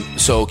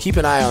 So keep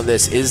an eye on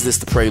this. Is this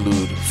the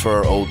prelude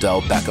for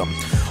Odell Beckham?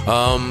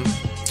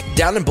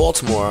 Down in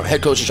Baltimore,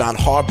 head coach John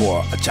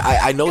Harbaugh,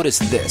 I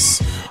noticed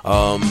this.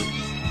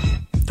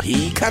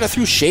 He kind of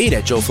threw shade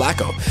at Joe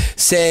Flacco,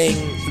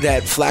 saying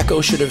that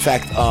Flacco should, in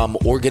fact,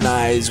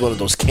 organize one of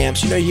those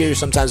camps. You know, you hear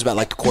sometimes about,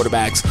 like, the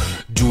quarterbacks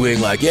doing,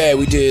 like, yeah,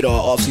 we did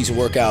off-season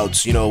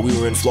workouts. You know, we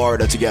were in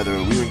Florida together.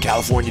 We were in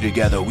California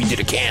together. We did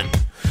a camp.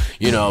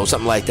 You know,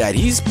 something like that.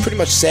 He's pretty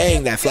much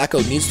saying that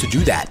Flacco needs to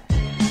do that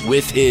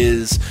with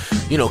his,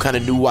 you know, kind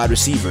of new wide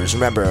receivers.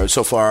 Remember,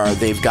 so far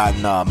they've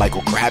gotten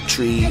Michael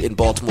Crabtree in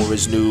Baltimore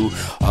is new.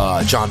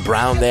 John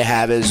Brown they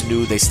have is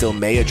new. They still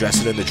may address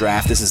it in the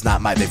draft. This is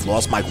not they've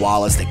lost Mike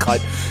Wallace. They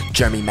cut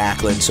Jeremy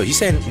Maclin. So he's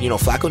saying, you know,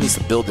 Flacco needs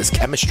to build this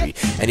chemistry.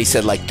 And he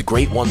said, like, the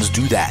great ones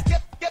do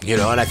that. You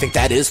know, and I think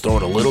that is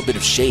throwing a little bit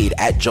of shade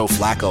at Joe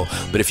Flacco.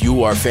 But if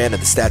you are a fan of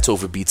the Stats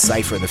Over Beats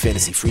Cypher and the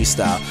Fantasy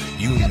Freestyle,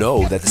 you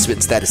know that the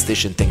Spittin'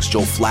 Statistician thinks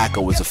Joe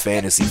Flacco is a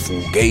fantasy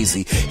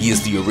fugazi. He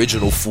is the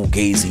original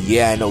fugazi.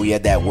 Yeah, I know he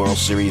had that World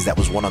Series that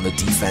was won on the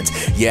defense.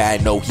 Yeah, I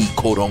know he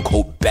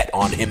quote-unquote bet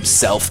on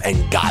himself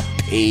and got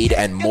paid,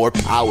 and more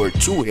power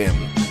to him.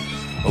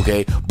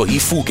 okay? But he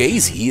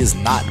fugazi. He is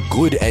not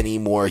good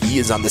anymore. He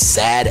is on the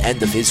sad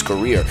end of his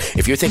career.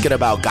 If you're thinking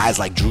about guys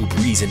like Drew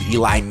Brees and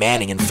Eli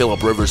Manning and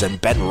Phillip Rivers and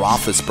Ben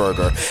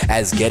Roethlisberger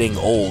as getting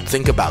old,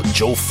 think about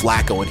Joe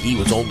Flacco, and he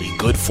was only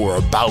good for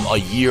about a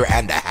year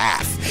and a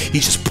half. He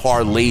just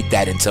parlayed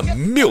that into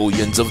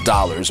millions of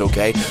dollars,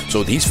 okay?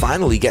 So he's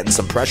finally getting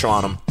some pressure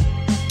on him.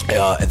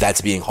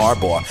 That's being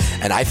Harbaugh,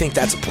 and I think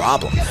that's a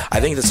problem.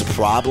 I think they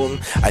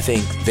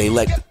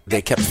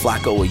kept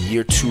Flacco a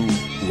year too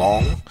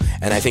long,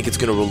 and I think it's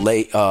going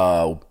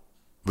to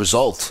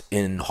result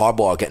in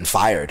Harbaugh getting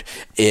fired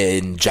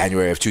in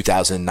January of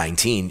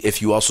 2019.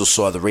 If you also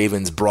saw, the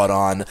Ravens brought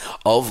on,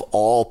 of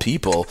all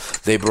people,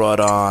 they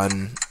brought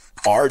on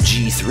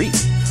RG3.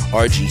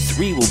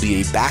 RG3 will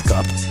be a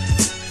backup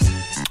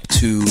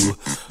to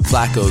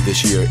Flacco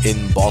this year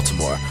in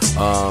Baltimore.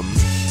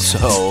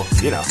 So,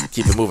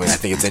 keep it moving. I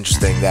think it's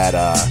interesting that,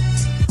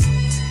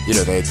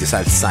 they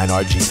decided to sign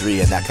RG3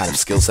 and that kind of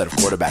skill set of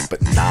quarterback,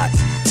 but not,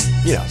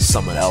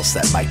 someone else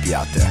that might be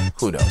out there.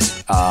 Who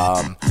knows?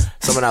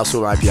 Someone else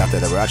who might be out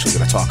there that we're actually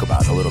going to talk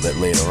about a little bit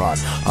later on.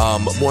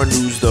 More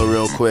news, though,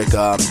 real quick.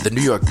 The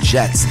New York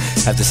Jets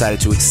have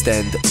decided to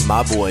extend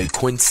my boy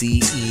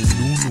Quincy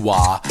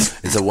Enunwa.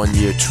 It's a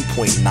 1-year,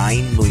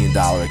 $2.9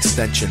 million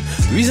extension.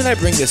 The reason I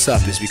bring this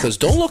up is because,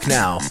 don't look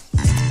now,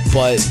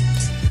 but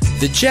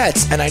the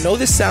Jets, and I know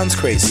this sounds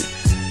crazy,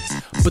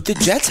 but the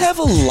Jets have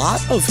a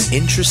lot of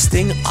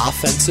interesting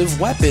offensive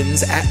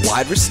weapons at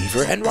wide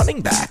receiver and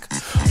running back.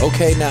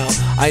 Okay, now,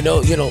 I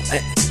know,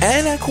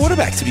 and at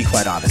quarterback, to be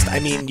quite honest. I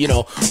mean,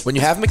 when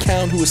you have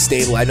McCown, who is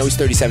stable, I know he's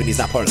 37, he's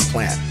not part of the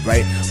plan,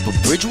 right? But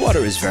Bridgewater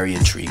is very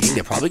intriguing.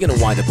 They're probably going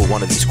to wind up with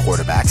one of these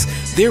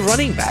quarterbacks. Their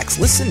running backs,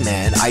 listen,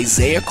 man,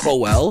 Isaiah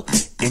Crowell,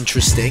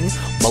 interesting.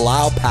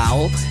 Bilal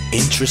Powell,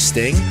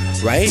 interesting,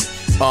 right?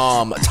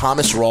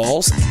 Thomas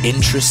Rawls,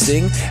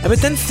 interesting. But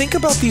then think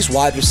about these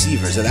wide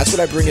receivers, and that's what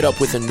I bring it up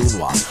with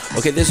Enunwa.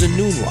 Okay, there's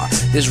Enunwa.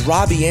 There's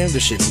Robbie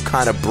Anderson, who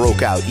kind of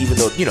broke out, even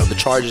though, the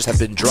charges have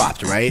been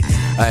dropped, right?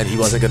 And he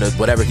wasn't going to,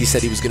 whatever he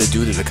said he was going to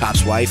do to the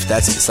cop's wife,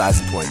 that's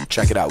besides the point.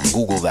 Check it out.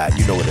 Google that.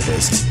 You know what it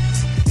is.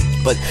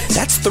 But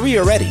that's three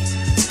already.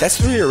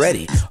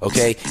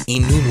 Okay?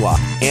 Enunwa,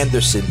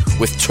 Anderson,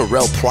 with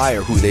Terrell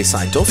Pryor, who they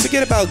signed. Don't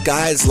forget about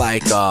guys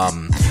like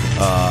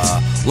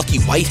Lucky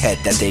Whitehead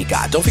that they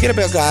got. Don't forget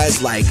about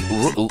guys like,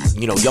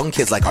 young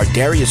kids like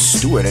Ardarius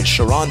Stewart and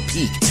Sharon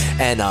Peak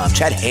and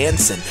Chad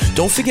Hansen.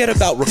 Don't forget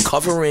about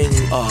recovering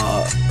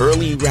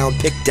early round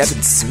pick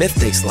Devin Smith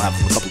they still have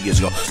from a couple of years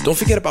ago. Don't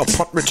forget about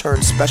punt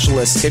return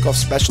specialist, kickoff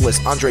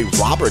specialist Andre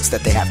Roberts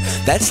that they have.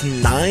 That's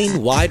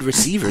 9 wide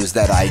receivers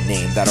that I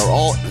named that are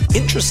all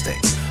interesting.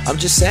 I'm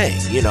just saying,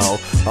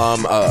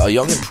 a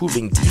young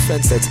improving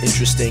defense that's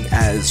interesting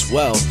as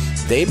well.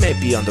 They may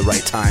be on the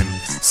right time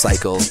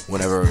cycle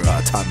whenever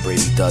Tom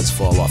Brady does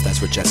fall off.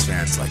 That's what Jets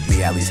fans like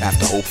me at least have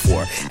to hope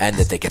for, and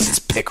that they get this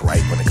pick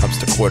right when it comes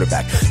to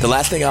quarterback. The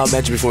last thing I'll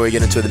mention before we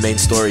get into the main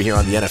story here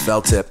on the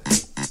NFL tip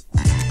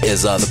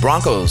is the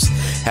Broncos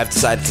have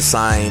decided to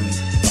sign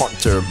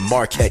punter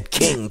Marquette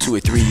King to a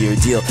 3-year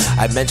deal.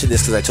 I mentioned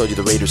this because I told you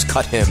the Raiders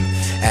cut him,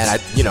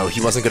 and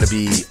he wasn't going to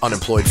be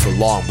unemployed for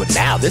long. But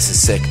now this is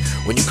sick.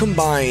 When you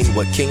combine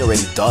what King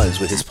already does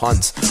with his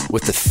punts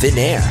with the thin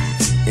air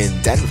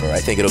in Denver, I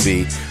think it'll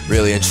be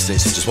really interesting.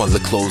 So just wanted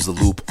to close the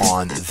loop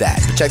on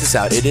that. But check this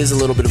out. It is a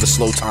little bit of a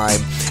slow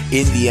time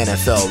in the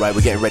NFL, right?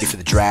 We're getting ready for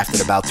the draft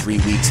in about 3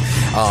 weeks.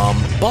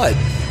 But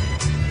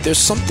there's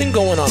something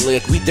going on.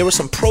 There were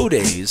some pro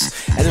days,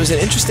 and there was an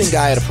interesting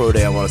guy at a pro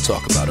day I want to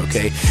talk about,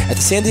 okay? At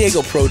the San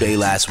Diego Pro Day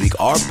last week,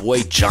 our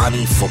boy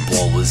Johnny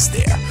Football was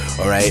there,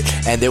 all right?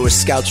 And there were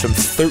scouts from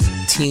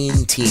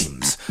 13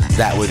 teams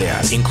that were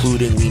there,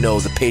 including,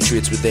 the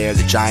Patriots were there,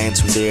 the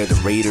Giants were there, the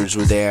Raiders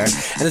were there.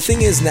 And the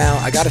thing is now,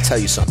 I got to tell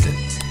you something.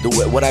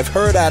 What I've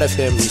heard out of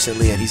him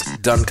recently, and he's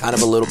done kind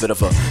of a little bit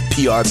of a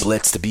PR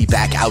blitz to be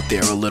back out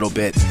there a little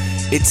bit,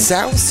 it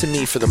sounds to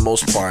me for the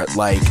most part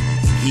like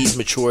he's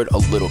matured a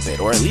little bit,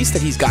 or at least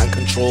that he's gotten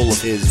control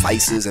of his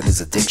vices and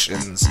his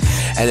addictions,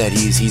 and that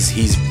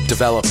he's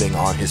developing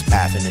on his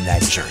path and in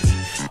that journey.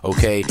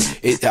 Okay,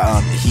 he's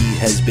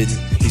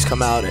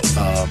come out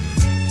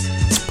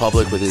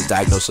public with his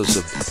diagnosis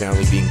of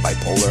apparently being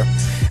bipolar,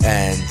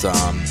 and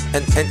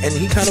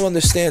he kind of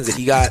understands that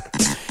he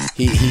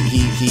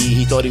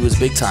thought he was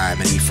big time,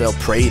 and he fell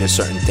prey to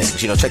certain things.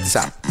 Check this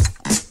out.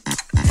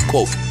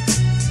 Quote: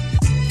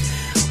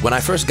 "When I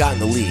first got in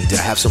the league, did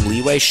I have some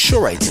leeway?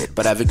 Sure I did,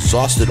 but I've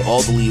exhausted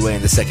all the leeway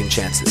in the second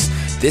chances.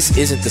 This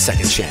isn't the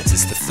second chance,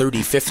 it's the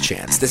 35th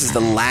chance. This is the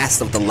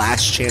last of the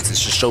last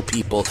chances to show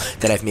people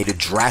that I've made a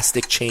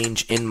drastic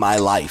change in my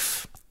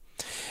life.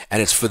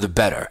 And it's for the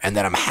better, and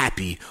that I'm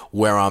happy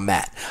where I'm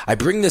at." I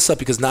bring this up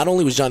because not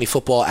only was Johnny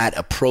Football at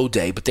a pro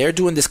day, but they're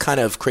doing this kind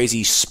of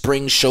crazy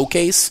spring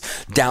showcase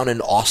down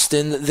in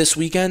Austin this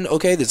weekend,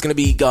 okay? There's going to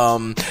be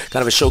kind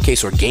of a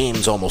showcase or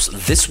games almost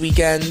this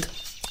weekend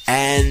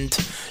and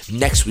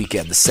next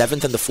weekend, the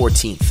 7th and the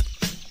 14th.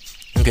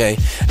 Okay,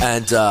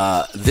 and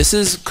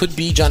this could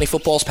be Johnny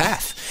Football's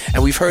path.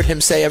 And we've heard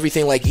him say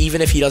everything like, even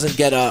if he doesn't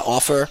get an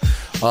offer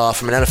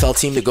from an NFL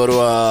team to go to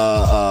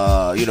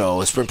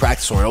a spring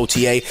practice or an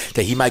OTA,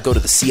 that he might go to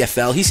the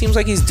CFL. He seems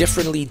like he's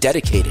differently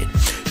dedicated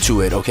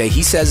to it. Okay,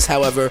 he says,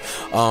 however,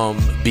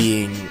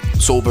 being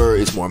sober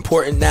is more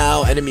important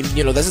now, and I mean,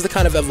 this is the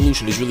kind of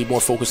evolution. He's really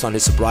more focused on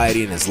his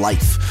sobriety and his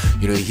life.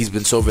 He's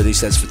been sober, he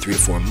says, for 3 to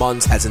 4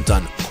 months, hasn't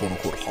done quote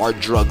unquote hard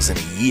drugs in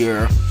a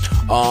year.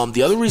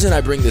 The other reason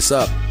I bring this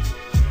up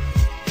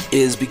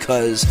is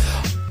because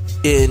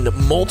in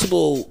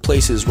multiple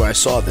places where I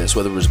saw this,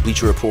 whether it was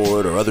Bleacher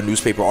Report or other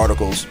newspaper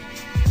articles,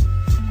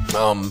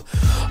 a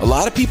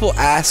lot of people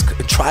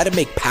try to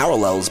make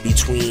parallels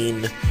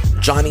between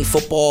Johnny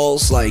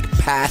Football's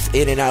path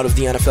in and out of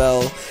the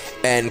NFL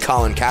and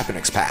Colin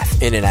Kaepernick's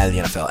path in and out of the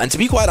NFL. And to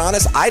be quite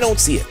honest, I don't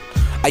see it.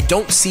 I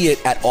don't see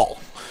it at all.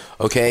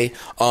 Okay?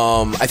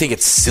 I think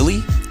it's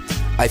silly.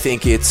 I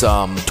think it's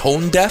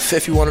tone deaf,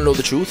 if you want to know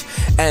the truth.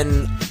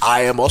 And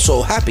I am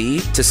also happy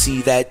to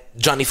see that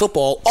Johnny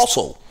Football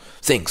also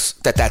thinks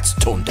that that's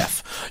tone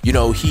deaf. He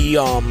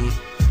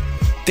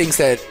thinks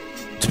that,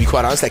 to be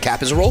quite honest, that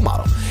Cap is a role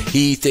model.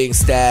 He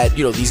thinks that,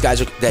 these guys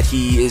that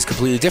he is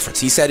completely different.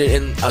 He said it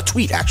in a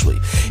tweet, actually.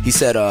 He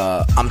said,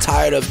 I'm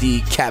tired of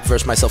the Cap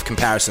versus myself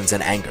comparisons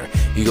and anger.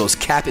 He goes,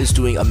 Cap is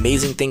doing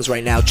amazing things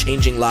right now,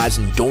 changing lives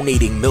and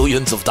donating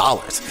millions of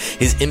dollars.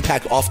 His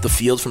impact off the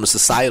field from a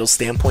societal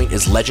standpoint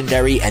is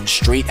legendary and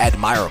straight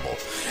admirable.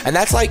 And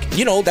that's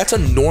that's a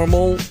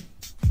normal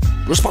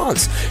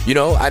response,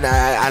 and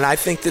I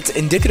think that's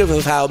indicative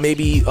of how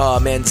maybe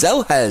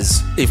Manziel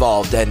has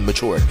evolved and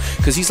matured,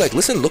 because he's like,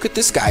 listen, look at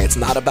this guy, it's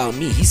not about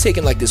me. He's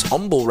taking this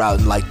humble route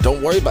and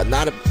don't worry about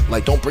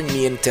don't bring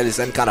me into this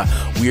kind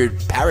of weird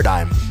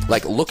paradigm.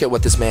 Look at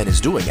what this man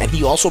is doing. And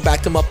he also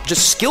backed him up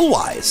just skill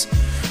wise,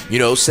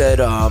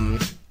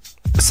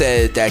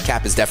 said that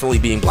Cap is definitely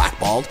being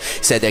blackballed.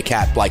 Said that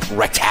Cap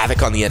wreaked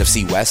havoc on the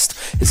NFC West.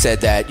 He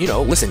said that,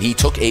 listen, he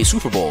took a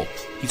Super Bowl.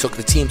 He took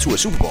the team to a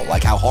Super Bowl.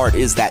 How hard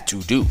is that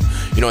to do?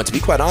 And to be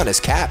quite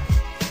honest, Cap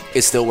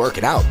is still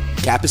working out.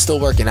 Cap is still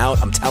working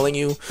out. I'm telling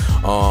you,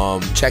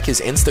 check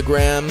his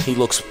Instagram. He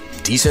looks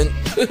decent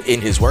in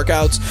his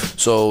workouts.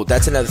 So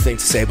that's another thing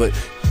to say. But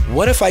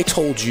what if I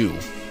told you,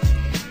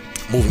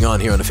 moving on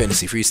here on the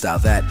Fantasy Freestyle,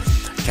 that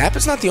Cap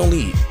is not the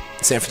only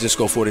San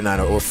Francisco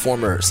 49er or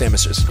former San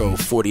Francisco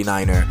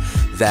 49er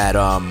that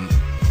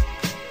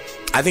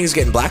I think is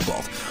getting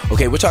blackballed.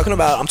 Okay, I'm talking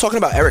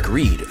about Eric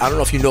Reed. I don't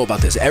know if you know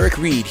about this. Eric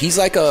Reed, he's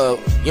a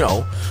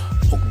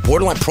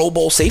borderline Pro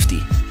Bowl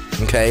safety.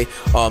 Okay,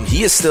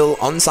 he is still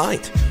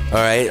unsigned. All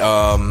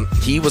right,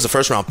 he was a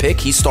first round pick.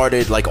 He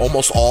started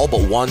almost all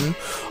but one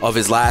of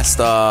his last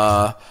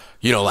 5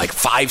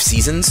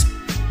 seasons.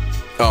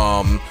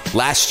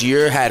 Last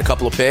year had a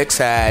couple of picks,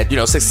 had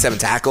 6 to 7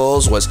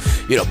 tackles, but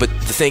the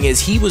thing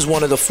is, he was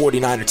one of the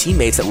 49er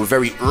teammates that were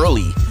very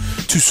early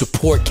to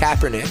support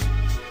Kaepernick.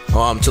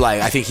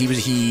 I think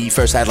he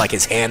first had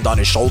his hand on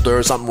his shoulder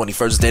or something when he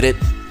first did it,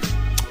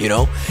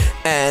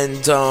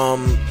 and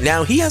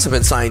now he hasn't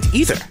been signed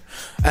either.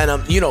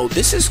 And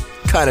this is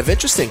kind of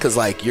interesting because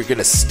you're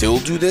gonna still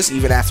do this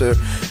even after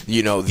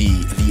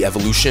the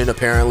evolution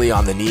apparently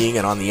on the kneeing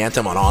and on the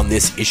anthem on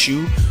this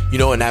issue,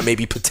 and that may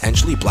be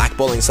potentially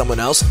blackballing someone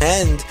else.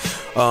 And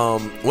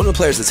one of the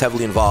players that's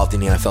heavily involved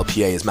in the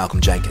NFLPA is Malcolm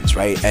Jenkins,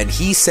 right? And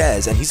he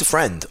says, and he's a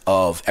friend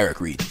of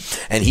Eric Reed,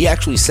 and he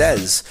actually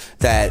says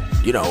that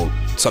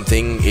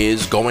something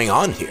is going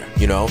on here,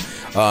 in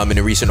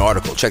a recent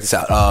article. Check this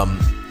out.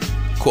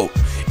 Quote,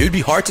 it would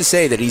be hard to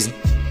say that he's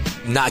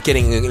not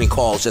getting any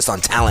calls just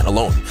on talent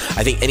alone.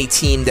 I think any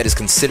team that is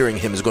considering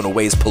him is going to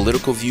weigh his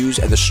political views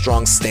and the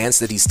strong stance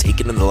that he's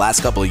taken in the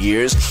last couple of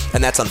years,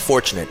 and that's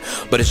unfortunate,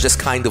 but it's just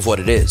kind of what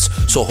it is.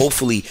 So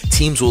hopefully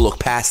teams will look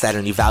past that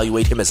and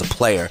evaluate him as a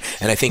player,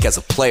 and I think as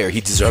a player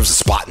he deserves a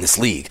spot in this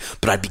league.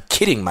 But I'd be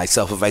kidding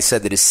myself if I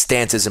said that his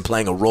stance isn't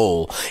playing a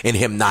role in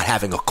him not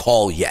having a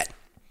call yet.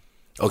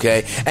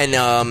 Okay? And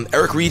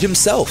Eric Reed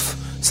himself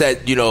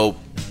said,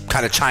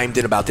 kind of chimed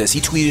in about this.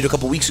 He tweeted a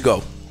couple weeks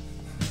ago.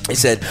 He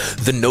said,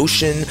 the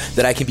notion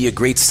that I can be a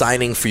great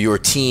signing for your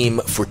team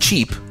for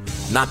cheap,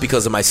 not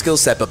because of my skill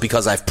set, but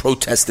because I've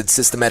protested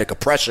systematic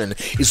oppression,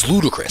 is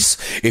ludicrous.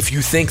 If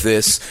you think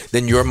this,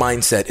 then your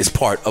mindset is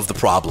part of the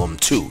problem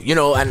too.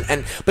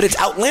 But it's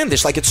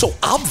outlandish. It's so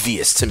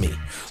obvious to me.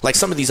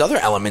 Some of these other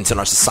elements in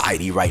our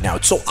society right now,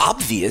 it's so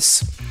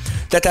obvious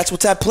that that's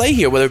what's at play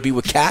here, whether it be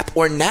with Cap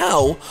or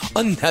now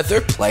another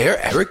player,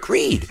 Eric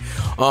Reed.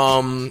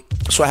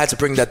 So I had to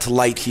bring that to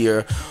light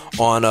here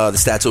on the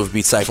Stats Over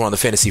Beat Cypher on the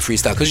Fantasy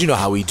Freestyle, because you know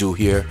how we do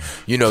here.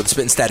 The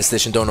Spittin'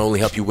 Statistician don't only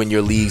help you win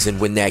your leagues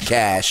and win that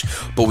cash,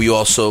 but we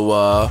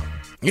also,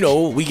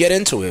 we get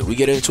into it. We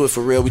get into it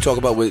for real. We talk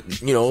about what,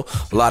 a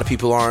lot of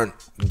people aren't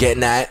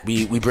getting at.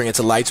 We bring it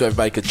to light so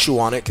everybody could chew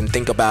on it, can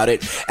think about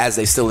it as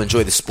they still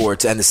enjoy the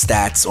sports and the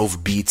stats over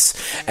beats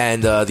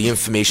and the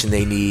information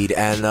they need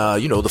and,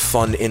 the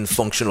fun in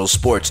functional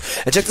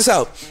sports. And check this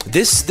out.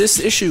 This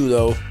issue,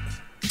 though,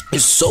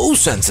 is so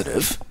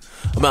sensitive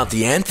about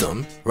the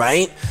anthem,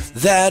 right,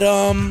 that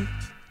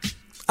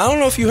I don't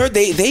know if you heard,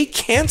 they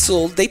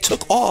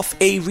took off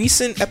a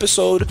recent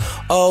episode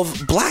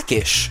of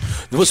Blackish.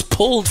 It was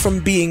pulled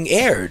from being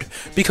aired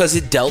because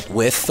it dealt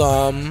with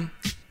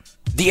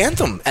the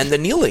anthem and the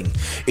kneeling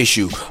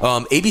issue.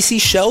 ABC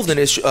shelved an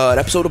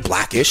episode of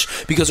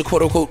Blackish because of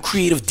quote-unquote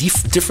creative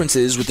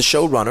differences with the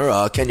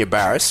showrunner, Kenya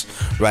Barris,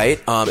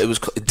 right? It was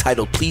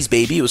titled Please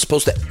Baby. It was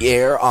supposed to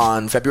air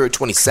on February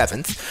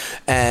 27th.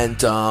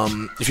 And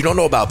if you don't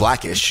know about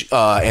Blackish,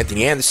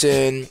 Anthony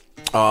Anderson,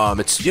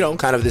 it's,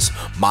 kind of this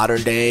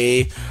modern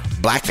day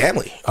black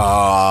family.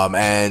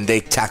 And they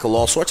tackle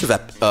all sorts of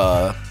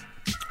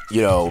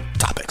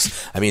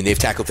topics. I mean, they've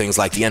tackled things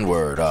like the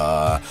N-word,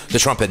 the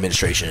Trump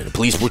administration,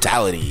 police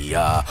brutality,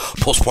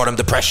 postpartum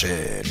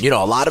depression,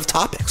 a lot of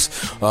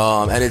topics.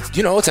 And it's,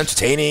 it's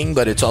entertaining,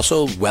 but it's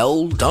also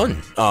well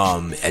done.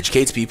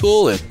 Educates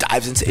people, it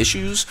dives into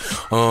issues.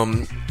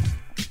 And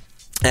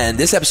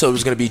this episode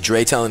was going to be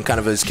Dre telling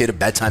kind of his kid a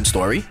bedtime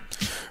story,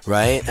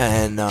 right?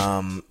 And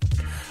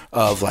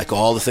of like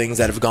all the things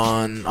that have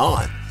gone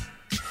on.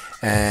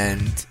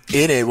 And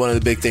in it, one of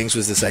the big things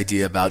was this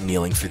idea about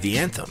kneeling for the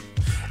anthem.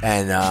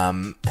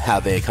 And how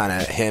they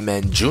him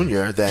and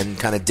Junior then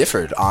kind of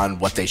differed on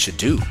what they should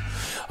do.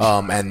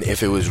 And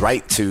if it was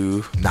right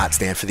to not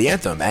stand for the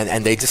anthem.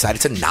 And they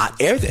decided to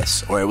not air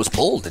this, or it was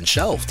pulled and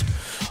shelved.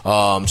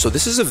 So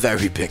this is a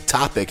very big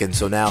topic. And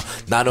so now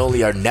not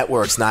only are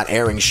networks not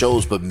airing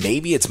shows, but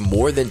maybe it's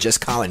more than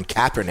just Colin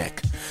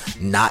Kaepernick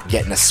not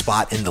getting a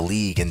spot in the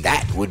league. And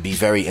that would be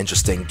very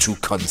interesting to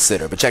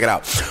consider. But check it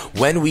out.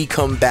 When we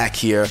come back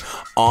here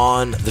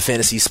on the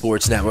Fantasy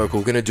Sports Network, what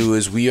we're going to do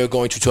is we are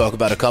going to talk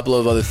about a couple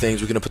of other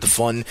things. We're going to put the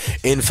fun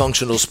in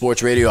functional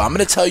sports radio. I'm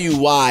going to tell you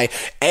why.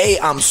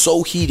 I'm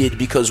so heated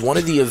because one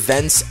of the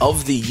events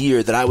of the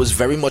year that I was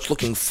very much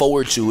looking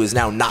forward to is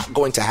now not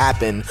going to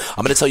happen.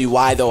 I'm going to tell you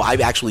why, though. I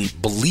actually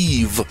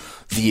believe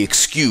the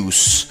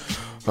excuse.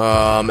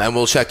 And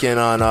we'll check in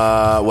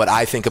on what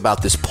I think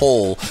about this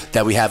poll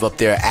that we have up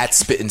there at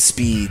Spittin'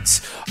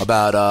 Speeds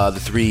about the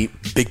three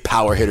big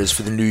power hitters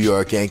for the New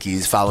York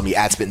Yankees. Follow me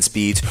at Spittin'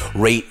 Speeds.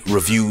 Rate,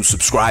 review,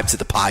 subscribe to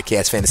the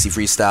podcast, Fantasy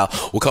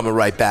Freestyle. We're coming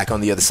right back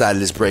on the other side of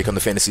this break on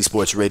the Fantasy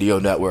Sports Radio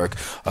Network.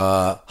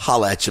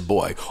 Holla at your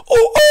boy.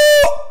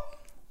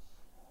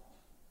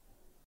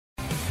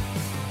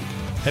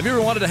 Have you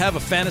ever wanted to have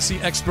a fantasy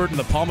expert in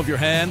the palm of your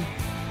hand?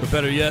 Or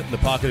better yet, in the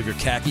pocket of your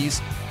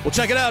khakis? Well,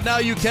 check it out. Now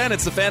you can.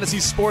 It's the Fantasy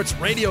Sports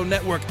Radio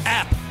Network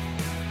app.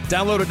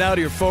 Download it now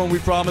to your phone. We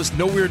promise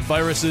no weird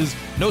viruses,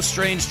 no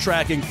strange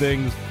tracking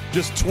things.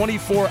 Just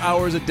 24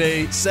 hours a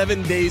day,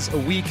 7 days a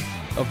week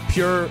of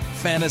pure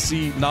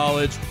fantasy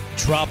knowledge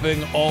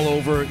dropping all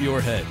over your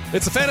head.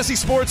 It's the Fantasy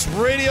Sports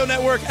Radio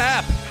Network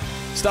app.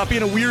 Stop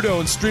being a weirdo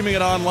and streaming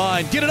it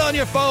online. Get it on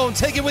your phone.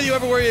 Take it with you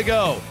everywhere you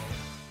go.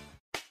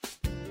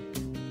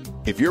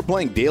 If you're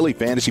playing daily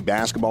fantasy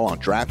basketball on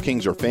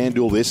DraftKings or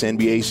FanDuel this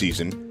NBA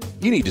season,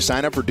 you need to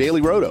sign up for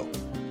Daily Roto.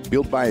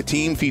 Built by a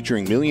team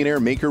featuring millionaire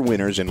maker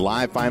winners and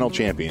live final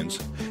champions,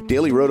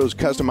 Daily Roto's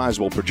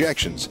customizable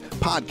projections,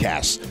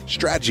 podcasts,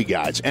 strategy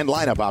guides, and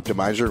lineup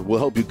optimizer will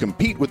help you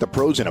compete with the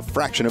pros in a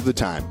fraction of the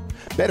time.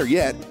 Better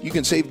yet, you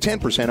can save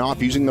 10%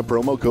 off using the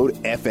promo code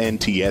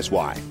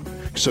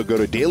FNTSY. So go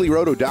to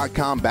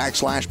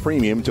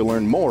dailyroto.com/premium to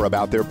learn more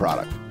about their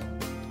product.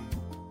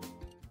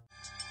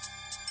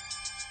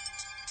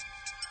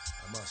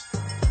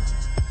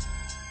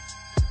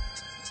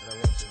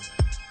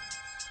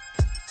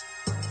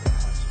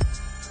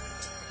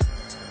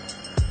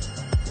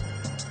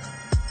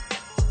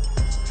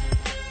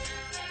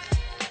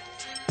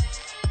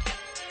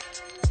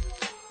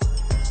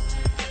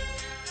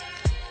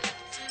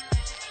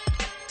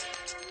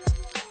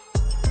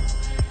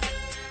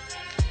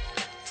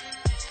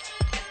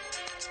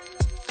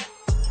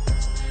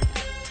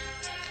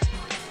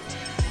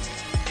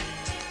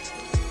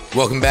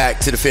 Welcome back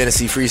to the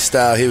Fantasy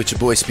Freestyle here with your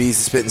boy Speeds,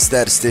 the Spittin'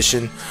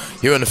 Statistician,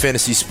 here on the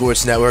Fantasy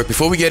Sports Network.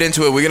 Before we get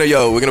into it,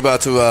 we're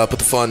about to put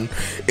the fun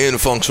in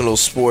functional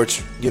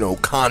sports,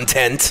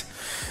 content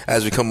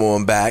as we come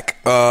on back.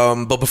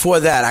 But before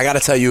that, I got to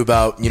tell you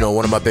about,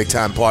 one of my big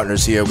time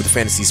partners here with the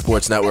Fantasy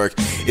Sports Network.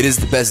 It is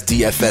the best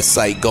DFS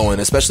site going,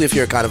 especially if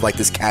you're kind of like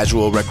this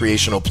casual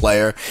recreational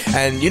player.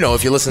 And,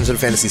 if you're listening to the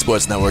Fantasy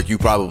Sports Network, you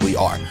probably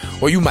are,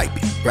 or you might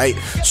be, right?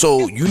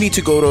 So you need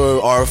to go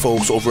to our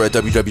folks over at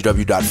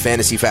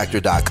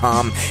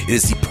www.fantasyfactor.com. It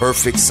is the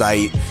perfect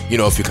site,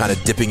 if you're kind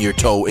of dipping your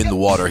toe in the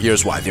water.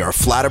 Here's why. There are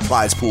flatter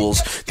prize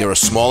pools, there are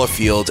smaller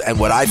fields, and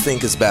what I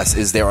think is best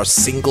is there are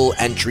single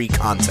entry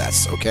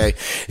contests, okay?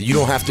 You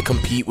don't have to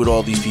compete with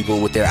all these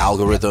people with their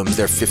algorithms,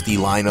 their 50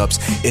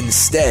 lineups.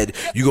 Instead,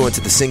 you go into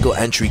the single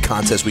entry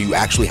contest where you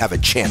actually have a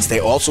chance. They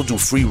also do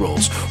free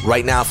rolls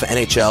right now for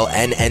NHL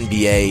and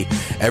NBA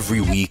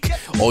every week.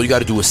 All you got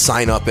to do is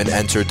sign up and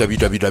enter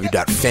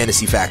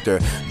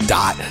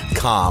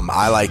www.fantasyfactor.com.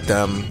 I like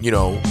them.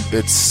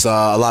 It's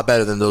a lot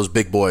better than those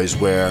big boys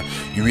where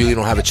you really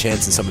don't have a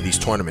chance in some of these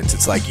tournaments.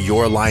 It's like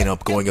your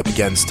lineup going up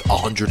against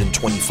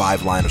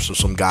 125 lineups of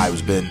some guy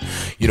who's been,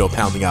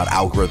 pounding out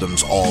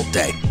algorithms all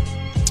day.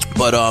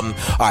 But, all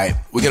right,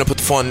 we're going to put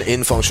the fun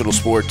in functional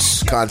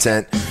sports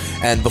content.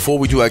 And before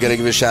we do, I got to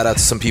give a shout out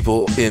to some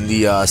people in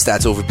the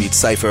Stats Overbeat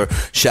Cypher.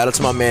 Shout out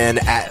to my man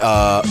at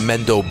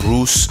Mendo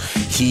Bruce.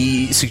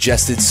 He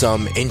suggested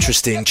some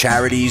interesting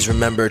charities.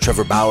 Remember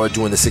Trevor Bauer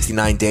doing the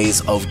 69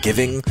 days of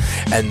giving.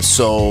 And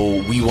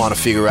so we want to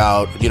figure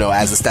out,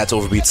 as the Stats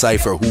Overbeat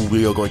Cypher, who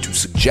we are going to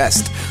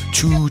suggest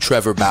to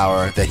Trevor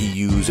Bauer that he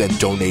use and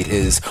donate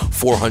his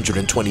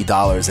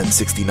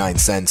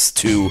 $420.69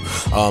 to.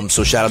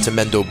 So shout out to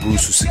Mendo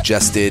Bruce, who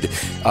suggested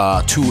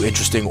 2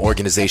 interesting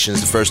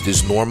organizations. The first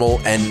is Normal,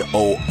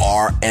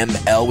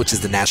 NORML, which is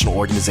the National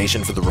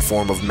Organization for the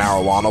Reform of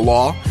Marijuana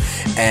Law,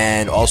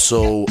 and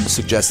also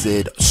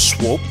suggested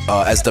SWOP,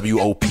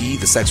 SWOP,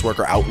 the Sex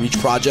Worker Outreach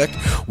Project.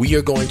 We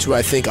are going to,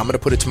 I'm going to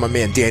put it to my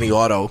man Danny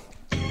Otto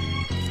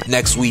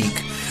next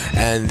week,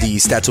 and the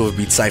Stats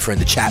Overbeat Cypher in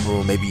the chat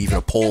room, maybe even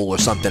a poll or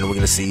something. We're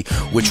going to see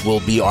which will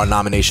be our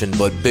nomination.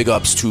 But big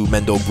ups to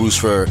Mendo Bruce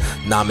for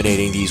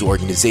nominating these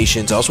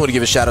organizations. I also want to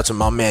give a shout out to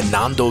my man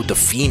Nando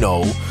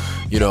DeFino,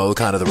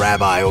 kind of the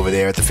rabbi over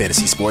there at the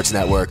Fantasy Sports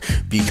Network,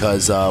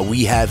 because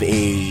we have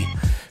a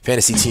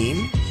fantasy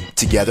team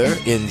together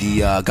in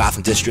the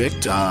Gotham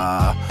District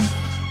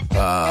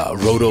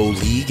Roto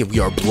League, and we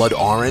are blood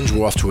orange.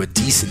 We're off to a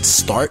decent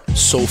start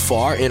so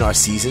far in our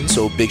season,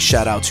 so big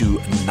shout out to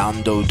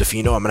Nando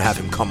DeFino. I'm gonna have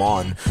him come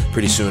on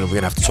pretty soon, and we're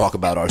gonna have to talk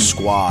about our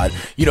squad.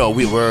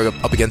 We're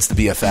up against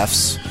the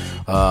BFFs,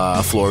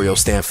 Florio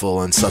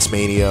Stanfield and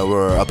Sussmania.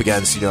 We're up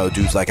against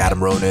dudes like Adam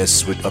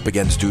Ronis. We're up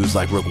against dudes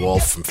like Rick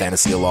Wolf from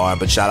Fantasy Alarm.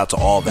 But shout out to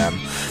all of them.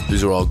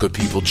 These are all good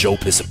people. Joe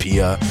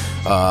Pisapia,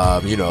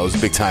 it's a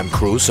big time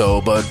crew.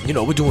 So, but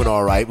we're doing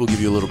all right. We'll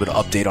give you a little bit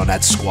of update on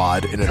that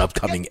squad in an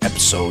upcoming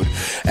episode.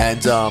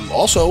 And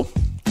also,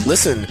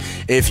 listen,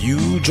 if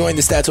you joined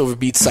the Stats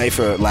Overbeat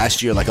Cypher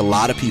last year, like a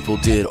lot of people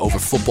did over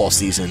football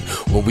season,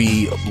 when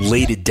we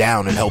laid it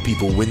down and helped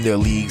people win their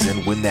leagues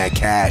and win that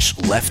cash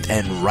left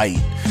and right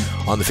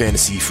on the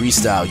Fantasy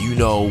Freestyle,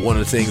 one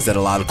of the things that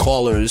a lot of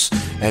callers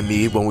and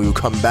me, when we were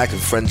coming back and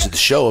friends of the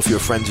show, if you're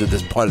friends of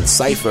this part of the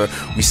Cypher,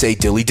 we say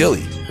Dilly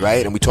Dilly,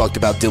 right? And we talked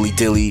about Dilly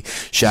Dilly.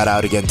 Shout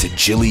out again to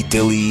Jilly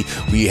Dilly.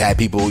 We had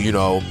people,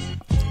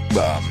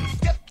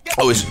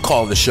 always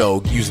calling the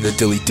show using the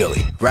Dilly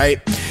Dilly,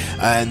 right?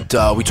 And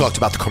we talked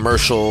about the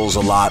commercials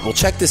a lot. Well,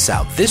 check this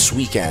out. This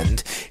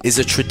weekend is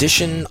a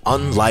tradition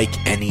unlike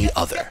any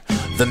other.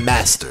 The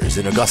Masters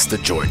in Augusta,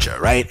 Georgia,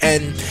 right?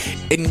 And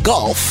in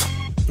golf,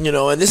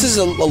 and this is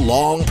a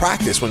long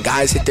practice when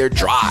guys hit their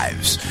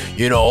drives,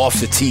 off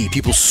the tee.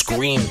 People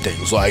scream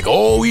things like,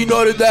 oh, he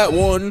nutted that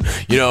one,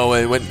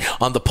 and when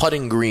on the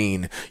putting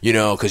green,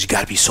 because you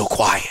got to be so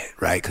quiet,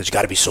 right? Because you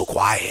got to be so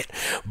quiet.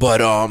 But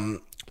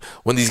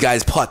when these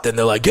guys putt, then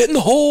they're like, get in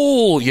the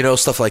hole,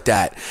 stuff like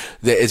that.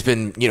 It's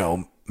been,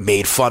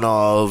 made fun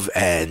of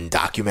and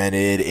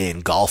documented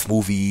in golf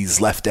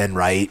movies left and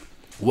right.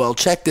 Well,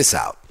 check this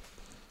out.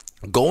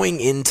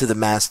 Going into the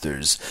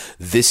Masters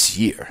this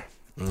year,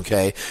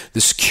 okay,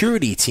 the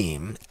security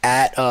team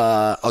at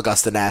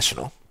Augusta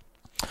National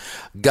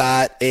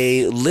got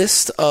a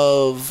list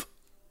of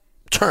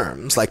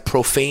terms like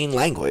profane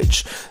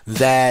language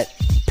that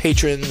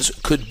patrons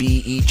could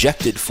be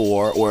ejected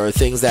for, or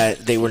things that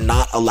they were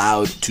not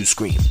allowed to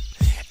scream.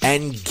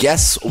 And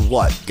guess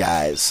what,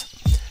 guys?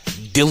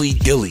 Dilly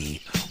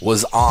Dilly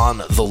was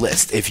on the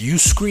list. If you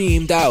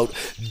screamed out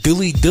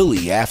Dilly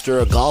Dilly after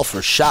a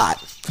golfer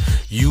shot,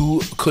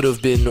 you could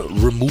have been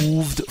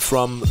removed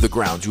from the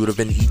ground. You would have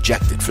been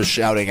ejected for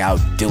shouting out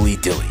Dilly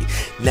Dilly.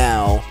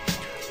 Now,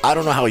 I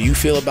don't know how you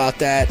feel about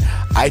that.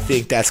 I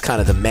think that's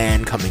kind of the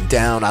man coming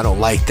down. I don't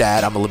like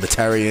that. I'm a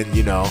libertarian,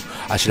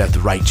 I should have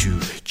the right to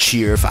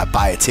cheer if I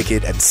buy a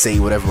ticket and say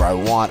whatever I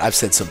want. I've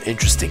said some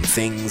interesting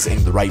things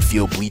in the right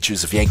field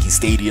bleachers of Yankee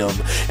Stadium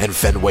and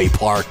Fenway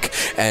Park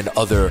and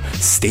other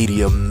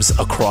stadiums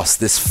across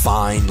this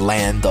fine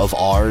land of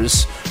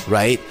ours,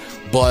 right?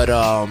 But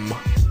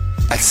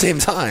at the same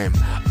time,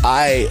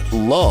 I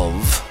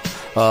love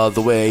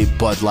the way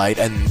Bud Light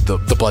and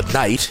the Bud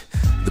Knight,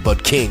 the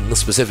Bud King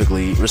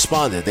specifically,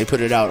 responded. They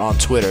put it out on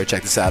Twitter.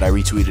 Check this out. I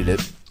retweeted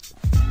it.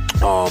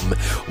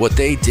 What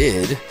they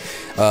did,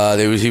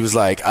 he was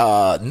like,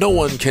 no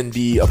one can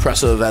be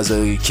oppressive as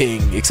a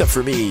king except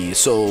for me.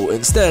 So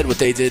instead, what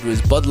they did was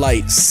Bud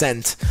Light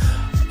sent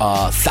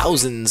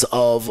thousands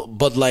of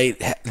Bud Light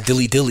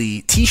Dilly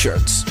Dilly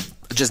t-shirts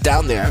just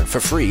down there for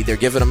free. They're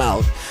giving them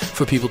out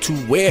for people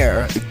to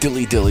wear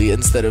Dilly Dilly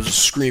instead of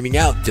screaming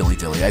out Dilly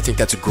Dilly. I think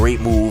that's a great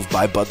move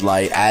by Bud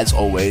Light. As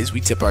always, we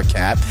tip our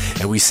cap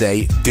and we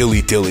say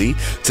Dilly Dilly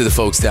to the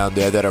folks down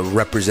there that are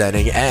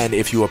representing. And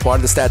if you are part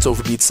of the Stats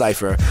Overbeat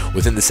Cypher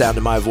within the sound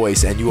of my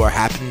voice and you are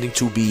happening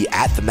to be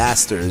at the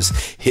Masters,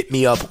 hit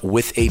me up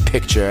with a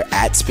picture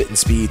at Spittin'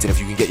 Speeds. And if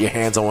you can get your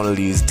hands on one of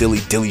these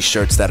Dilly Dilly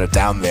shirts that are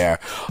down there,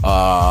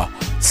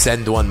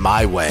 send one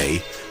my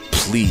way,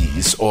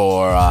 please.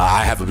 Or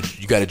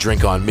you got a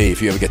drink on me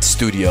if you ever get to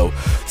Studio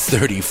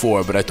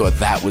 34. But I thought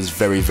that was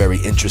very, very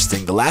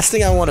interesting. The last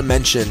thing I want to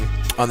mention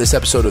on this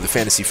episode of the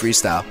Fantasy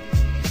Freestyle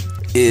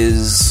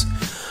is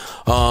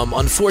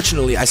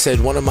Unfortunately, I said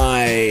one of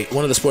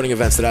the sporting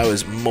events that I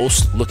was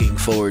most looking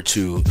forward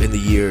to in the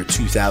year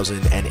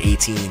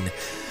 2018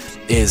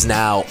 is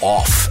now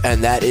off,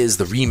 and that is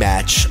the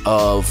rematch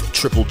of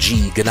Triple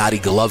G, Gennady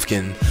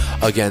Golovkin,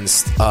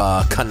 against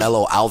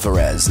Canelo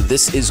Alvarez.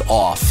 This is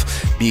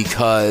off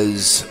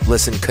because,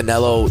 listen,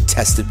 Canelo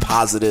tested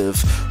positive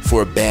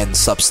for a banned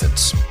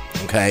substance.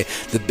 Okay,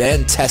 the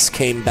banned test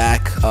came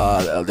back.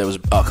 There was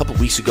a couple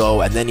weeks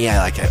ago, and then he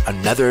had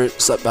another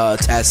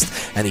test,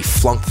 and he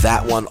flunked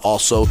that one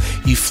also.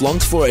 He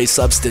flunked for a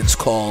substance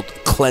called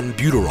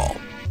clenbuterol.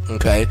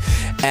 Okay,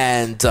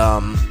 and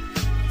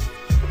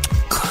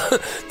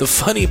the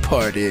funny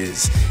part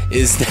is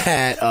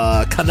that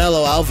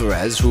Canelo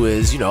Alvarez, who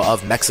is,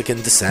 of Mexican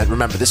descent,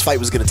 remember, this fight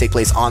was going to take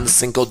place on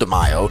Cinco de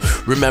Mayo.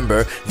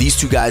 Remember, these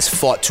two guys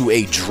fought to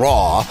a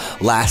draw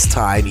last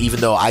time, even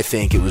though I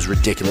think it was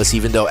ridiculous,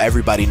 even though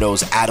everybody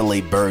knows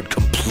Adelaide Byrd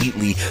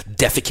completely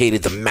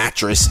defecated the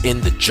mattress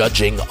in the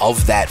judging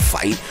of that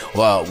fight.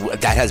 Well,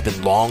 that has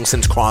been long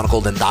since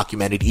chronicled and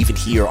documented, even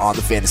here on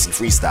the Fantasy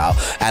Freestyle.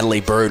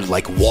 Adelaide Byrd,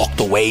 walked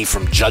away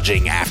from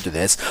judging after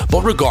this.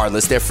 But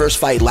regardless, their first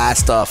fight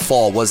last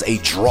fall was a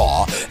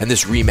draw, and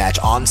this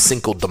rematch on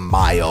Cinco de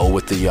Mayo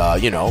with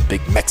the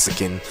big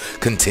Mexican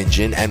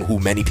contingent, and who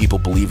many people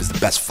believe is the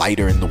best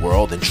fighter in the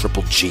world in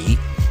Triple G.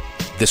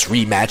 This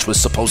rematch was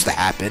supposed to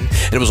happen,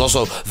 and it was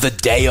also the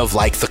day of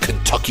the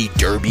Kentucky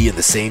Derby in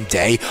the same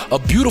day. A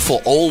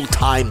beautiful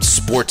old-time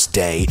sports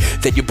day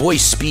that your boy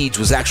Speeds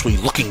was actually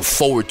looking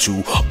forward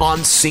to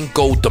on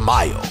Cinco de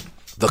Mayo.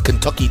 The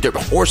Kentucky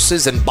Derby,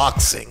 horses and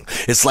boxing.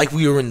 It's like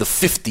we were in the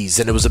 50s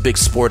and it was a big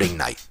sporting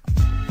night.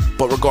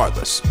 But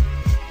regardless,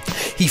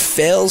 he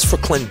fails for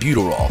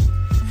clenbuterol.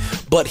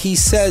 But he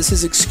says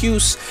his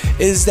excuse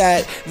is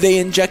that they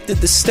injected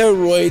the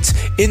steroids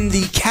in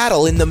the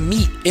cattle, in the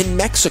meat in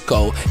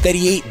Mexico, that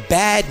he ate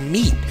bad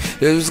meat.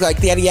 It was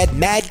that he had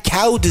mad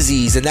cow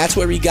disease, and that's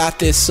where he got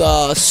this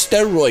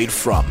steroid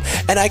from.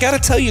 And I gotta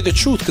tell you the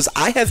truth, because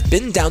I have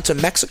been down to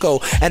Mexico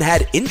and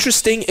had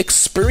interesting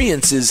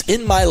experiences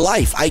in my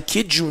life. I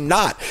kid you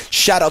not.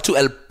 Shout out to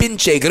El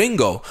Pinche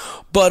Gringo.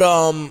 But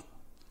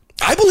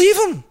I believe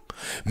him.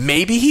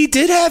 Maybe he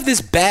did have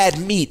this bad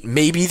meat.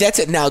 Maybe that's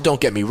it. Now,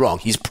 don't get me wrong.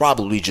 He's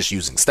probably just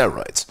using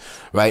steroids,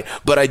 right?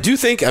 But I do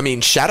think,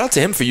 shout out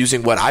to him for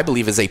using what I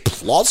believe is a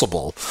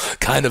plausible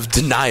kind of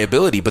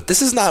deniability. But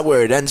this is not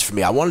where it ends for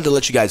me. I wanted to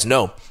let you guys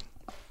know.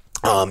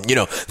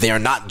 They are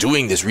not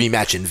doing this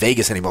rematch in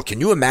Vegas anymore. Can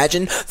you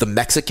imagine the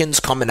Mexicans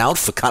coming out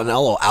for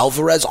Canelo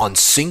Alvarez on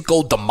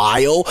Cinco de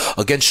Mayo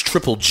against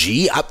Triple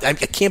G? I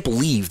can't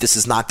believe this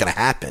is not going to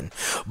happen.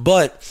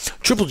 But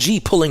Triple G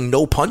pulling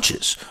no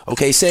punches,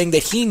 okay, saying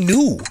that he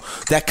knew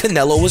that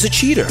Canelo was a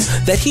cheater,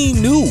 that he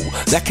knew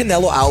that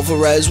Canelo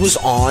Alvarez was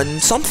on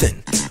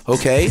something,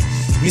 okay?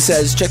 He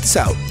says, check this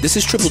out. This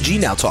is Triple G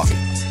now talking.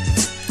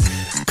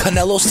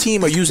 Canelo's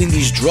team are using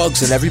these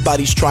drugs and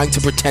everybody's trying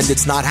to pretend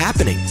it's not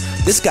happening.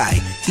 This guy,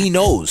 he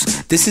knows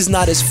this is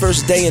not his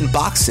first day in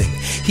boxing.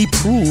 He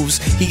proves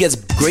he gets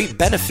great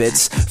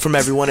benefits from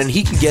everyone and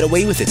he can get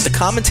away with it. The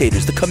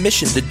commentators, the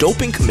commission, the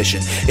doping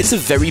commission, it's a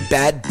very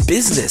bad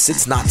business.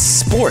 It's not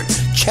sport.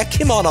 Check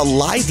him on a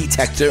lie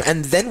detector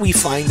and then we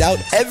find out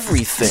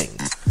everything.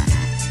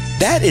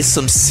 That is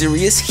some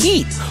serious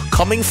heat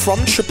coming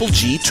from Triple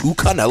G to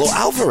Canelo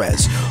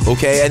Alvarez,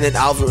 okay? And then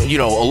Alvarez,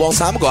 a long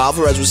time ago,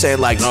 Alvarez was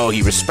saying no,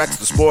 he respects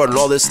the sport and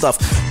all this stuff.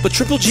 But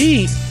Triple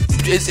G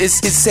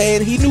is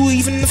saying he knew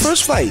even in the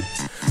first fight.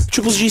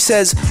 Triple G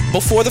says,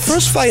 before the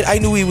first fight, I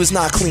knew he was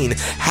not clean.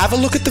 Have a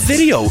look at the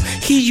video.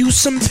 He used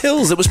some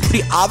pills. It was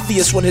pretty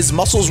obvious when his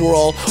muscles were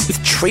all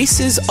with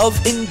traces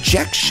of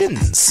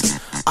injections.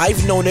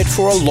 I've known it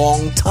for a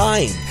long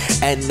time.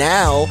 And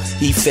now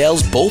he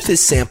fails both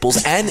his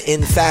samples, and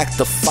in fact,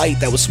 the fight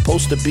that was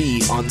supposed to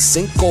be on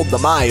Cinco de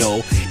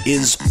Mayo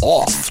is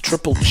off.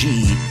 Triple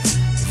G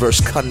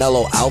versus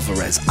Canelo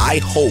Alvarez. I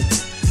hope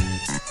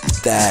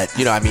that,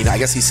 I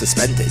guess he's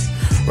suspended,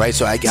 right?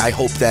 So I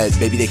hope that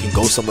maybe they can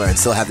go somewhere and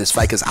still have this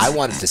fight, because I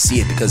wanted to see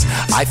it, because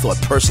I thought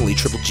personally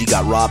Triple G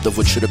got robbed of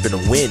what should have been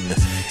a win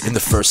in the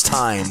first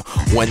time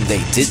when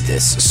they did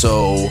this.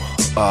 So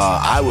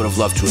I would have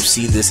loved to have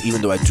seen this,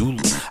 even though I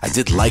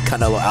did like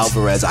Canelo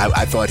Alvarez.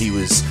 I thought he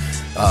was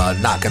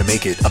not going to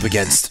make it up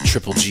against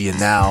Triple G, and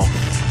now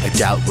I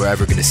doubt we're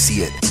ever going to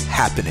see it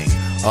happening.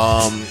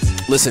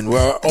 Listen,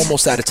 we're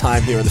almost out of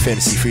time here on the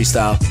Fantasy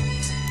Freestyle.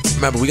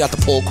 Remember, we got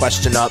the poll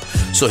question up,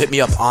 so hit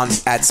me up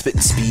at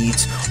Spittin'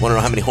 Speeds. Want to know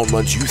how many home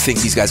runs you think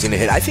these guys are going to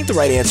hit? I think the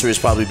right answer is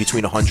probably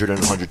between 100 and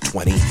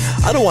 120.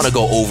 I don't want to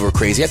go over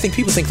crazy. I think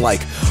people think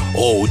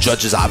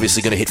Judge is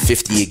obviously going to hit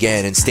 50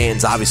 again, and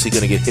Stan's obviously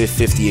going to hit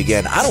 50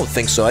 again. I don't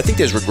think so. I think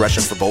there's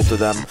regression for both of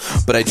them,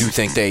 but I do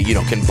think they,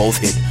 can both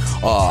hit.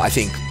 I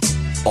think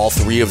all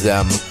three of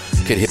them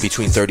could hit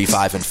between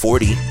 35 and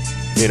 40.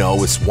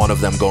 With one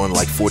of them going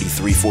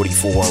 43,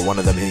 44, one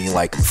of them hitting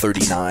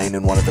 39,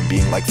 and one of them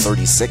being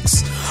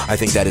 36. I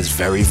think that is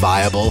very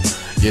viable.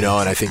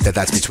 and I think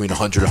that's between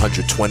 100 and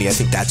 120. I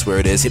think that's where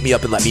it is. Hit me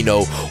up and let me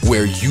know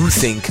where you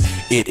think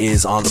it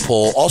is on the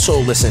poll. Also,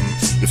 listen,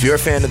 if you're a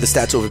fan of the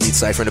Stats Over Beats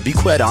Cypher, and to be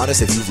quite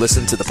honest, if you've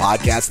listened to the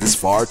podcast this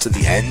far to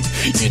the end,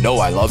 you know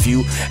I love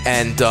you.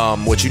 And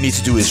what you need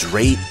to do is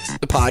rate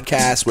the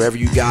podcast wherever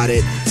you got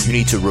it. You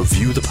need to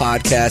review the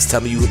podcast.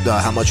 Tell me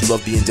how much you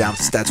love being down with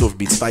the Stats Over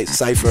Beats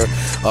Cypher.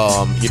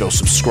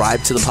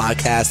 Subscribe to the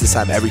podcast this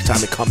time, every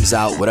time it comes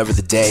out, whatever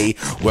the day,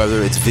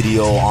 whether it's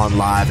video on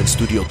live in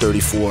Studio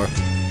 34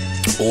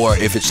 or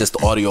if it's just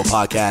the audio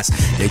podcast,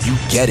 that you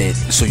get it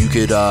so you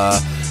could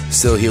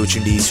still hear what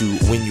you need to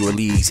win your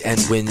leagues and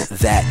win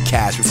that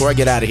cash. Before I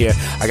get out of here,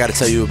 I got to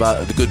tell you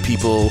about the good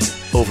people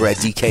over at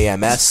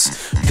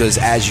DKMS, because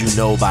as you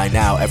know by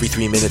now, every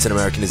 3 minutes an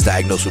American is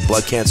diagnosed with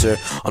blood cancer.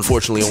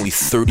 Unfortunately, only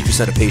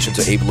 30% of patients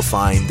are able to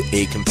find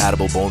a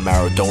compatible bone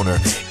marrow donor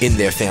in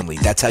their family.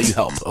 That's how you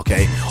help,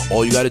 okay?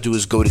 All you got to do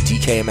is go to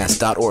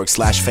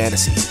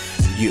dkms.org/fantasy.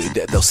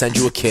 They'll send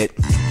you a kit.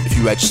 If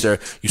you register,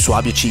 you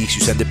swab your cheeks, you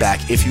send it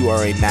back. If you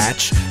are a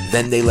match,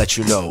 then they let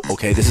you know,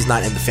 okay, this is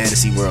not in the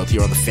fantasy world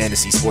here on the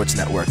Fantasy Sports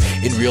Network.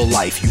 In real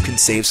life, you can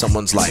save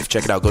someone's life.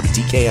 Check it out. Go to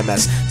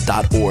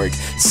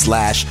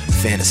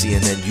dkms.org/fantasy,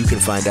 and then you can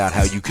find out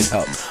how you can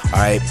help. All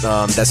right,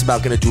 that's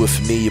about going to do it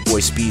for me, your boy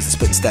Speeds, the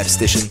spitting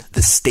statistician,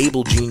 the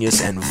stable genius,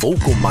 and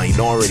vocal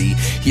minority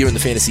here in the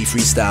Fantasy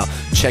Freestyle.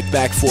 Check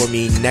back for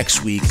me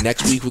next week.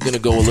 Next week, we're going to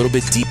go a little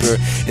bit deeper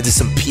into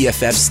some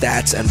PFF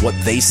stats and what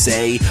they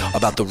say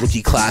about the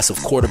rookie class of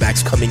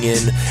quarterbacks coming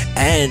in,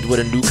 and what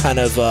a new kind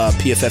of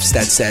PFF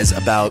stat says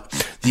about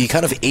the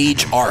kind of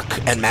age arc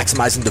and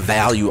maximizing the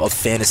value of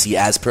fantasy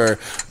as per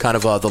kind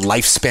of the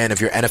lifespan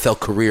of your NFL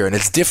career. And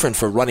it's different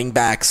for running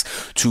backs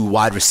to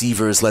wide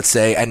receivers, let's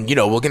say. And, we're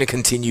going to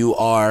continue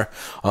our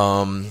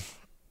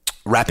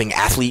rapping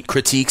athlete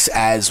critiques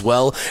as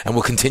well, and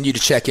we'll continue to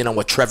check in on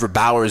what Trevor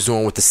Bauer is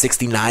doing with the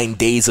 69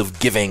 days of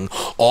giving.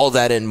 All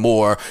that and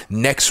more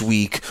next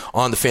week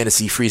on the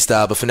Fantasy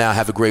Freestyle. But for now,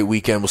 have a great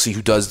weekend. We'll see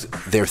who does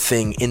their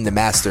thing in the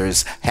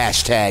Masters.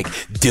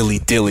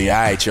 #DillyDilly.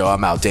 All right, y'all,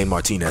 I'm out. Dane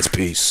Martinez.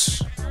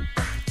 Peace.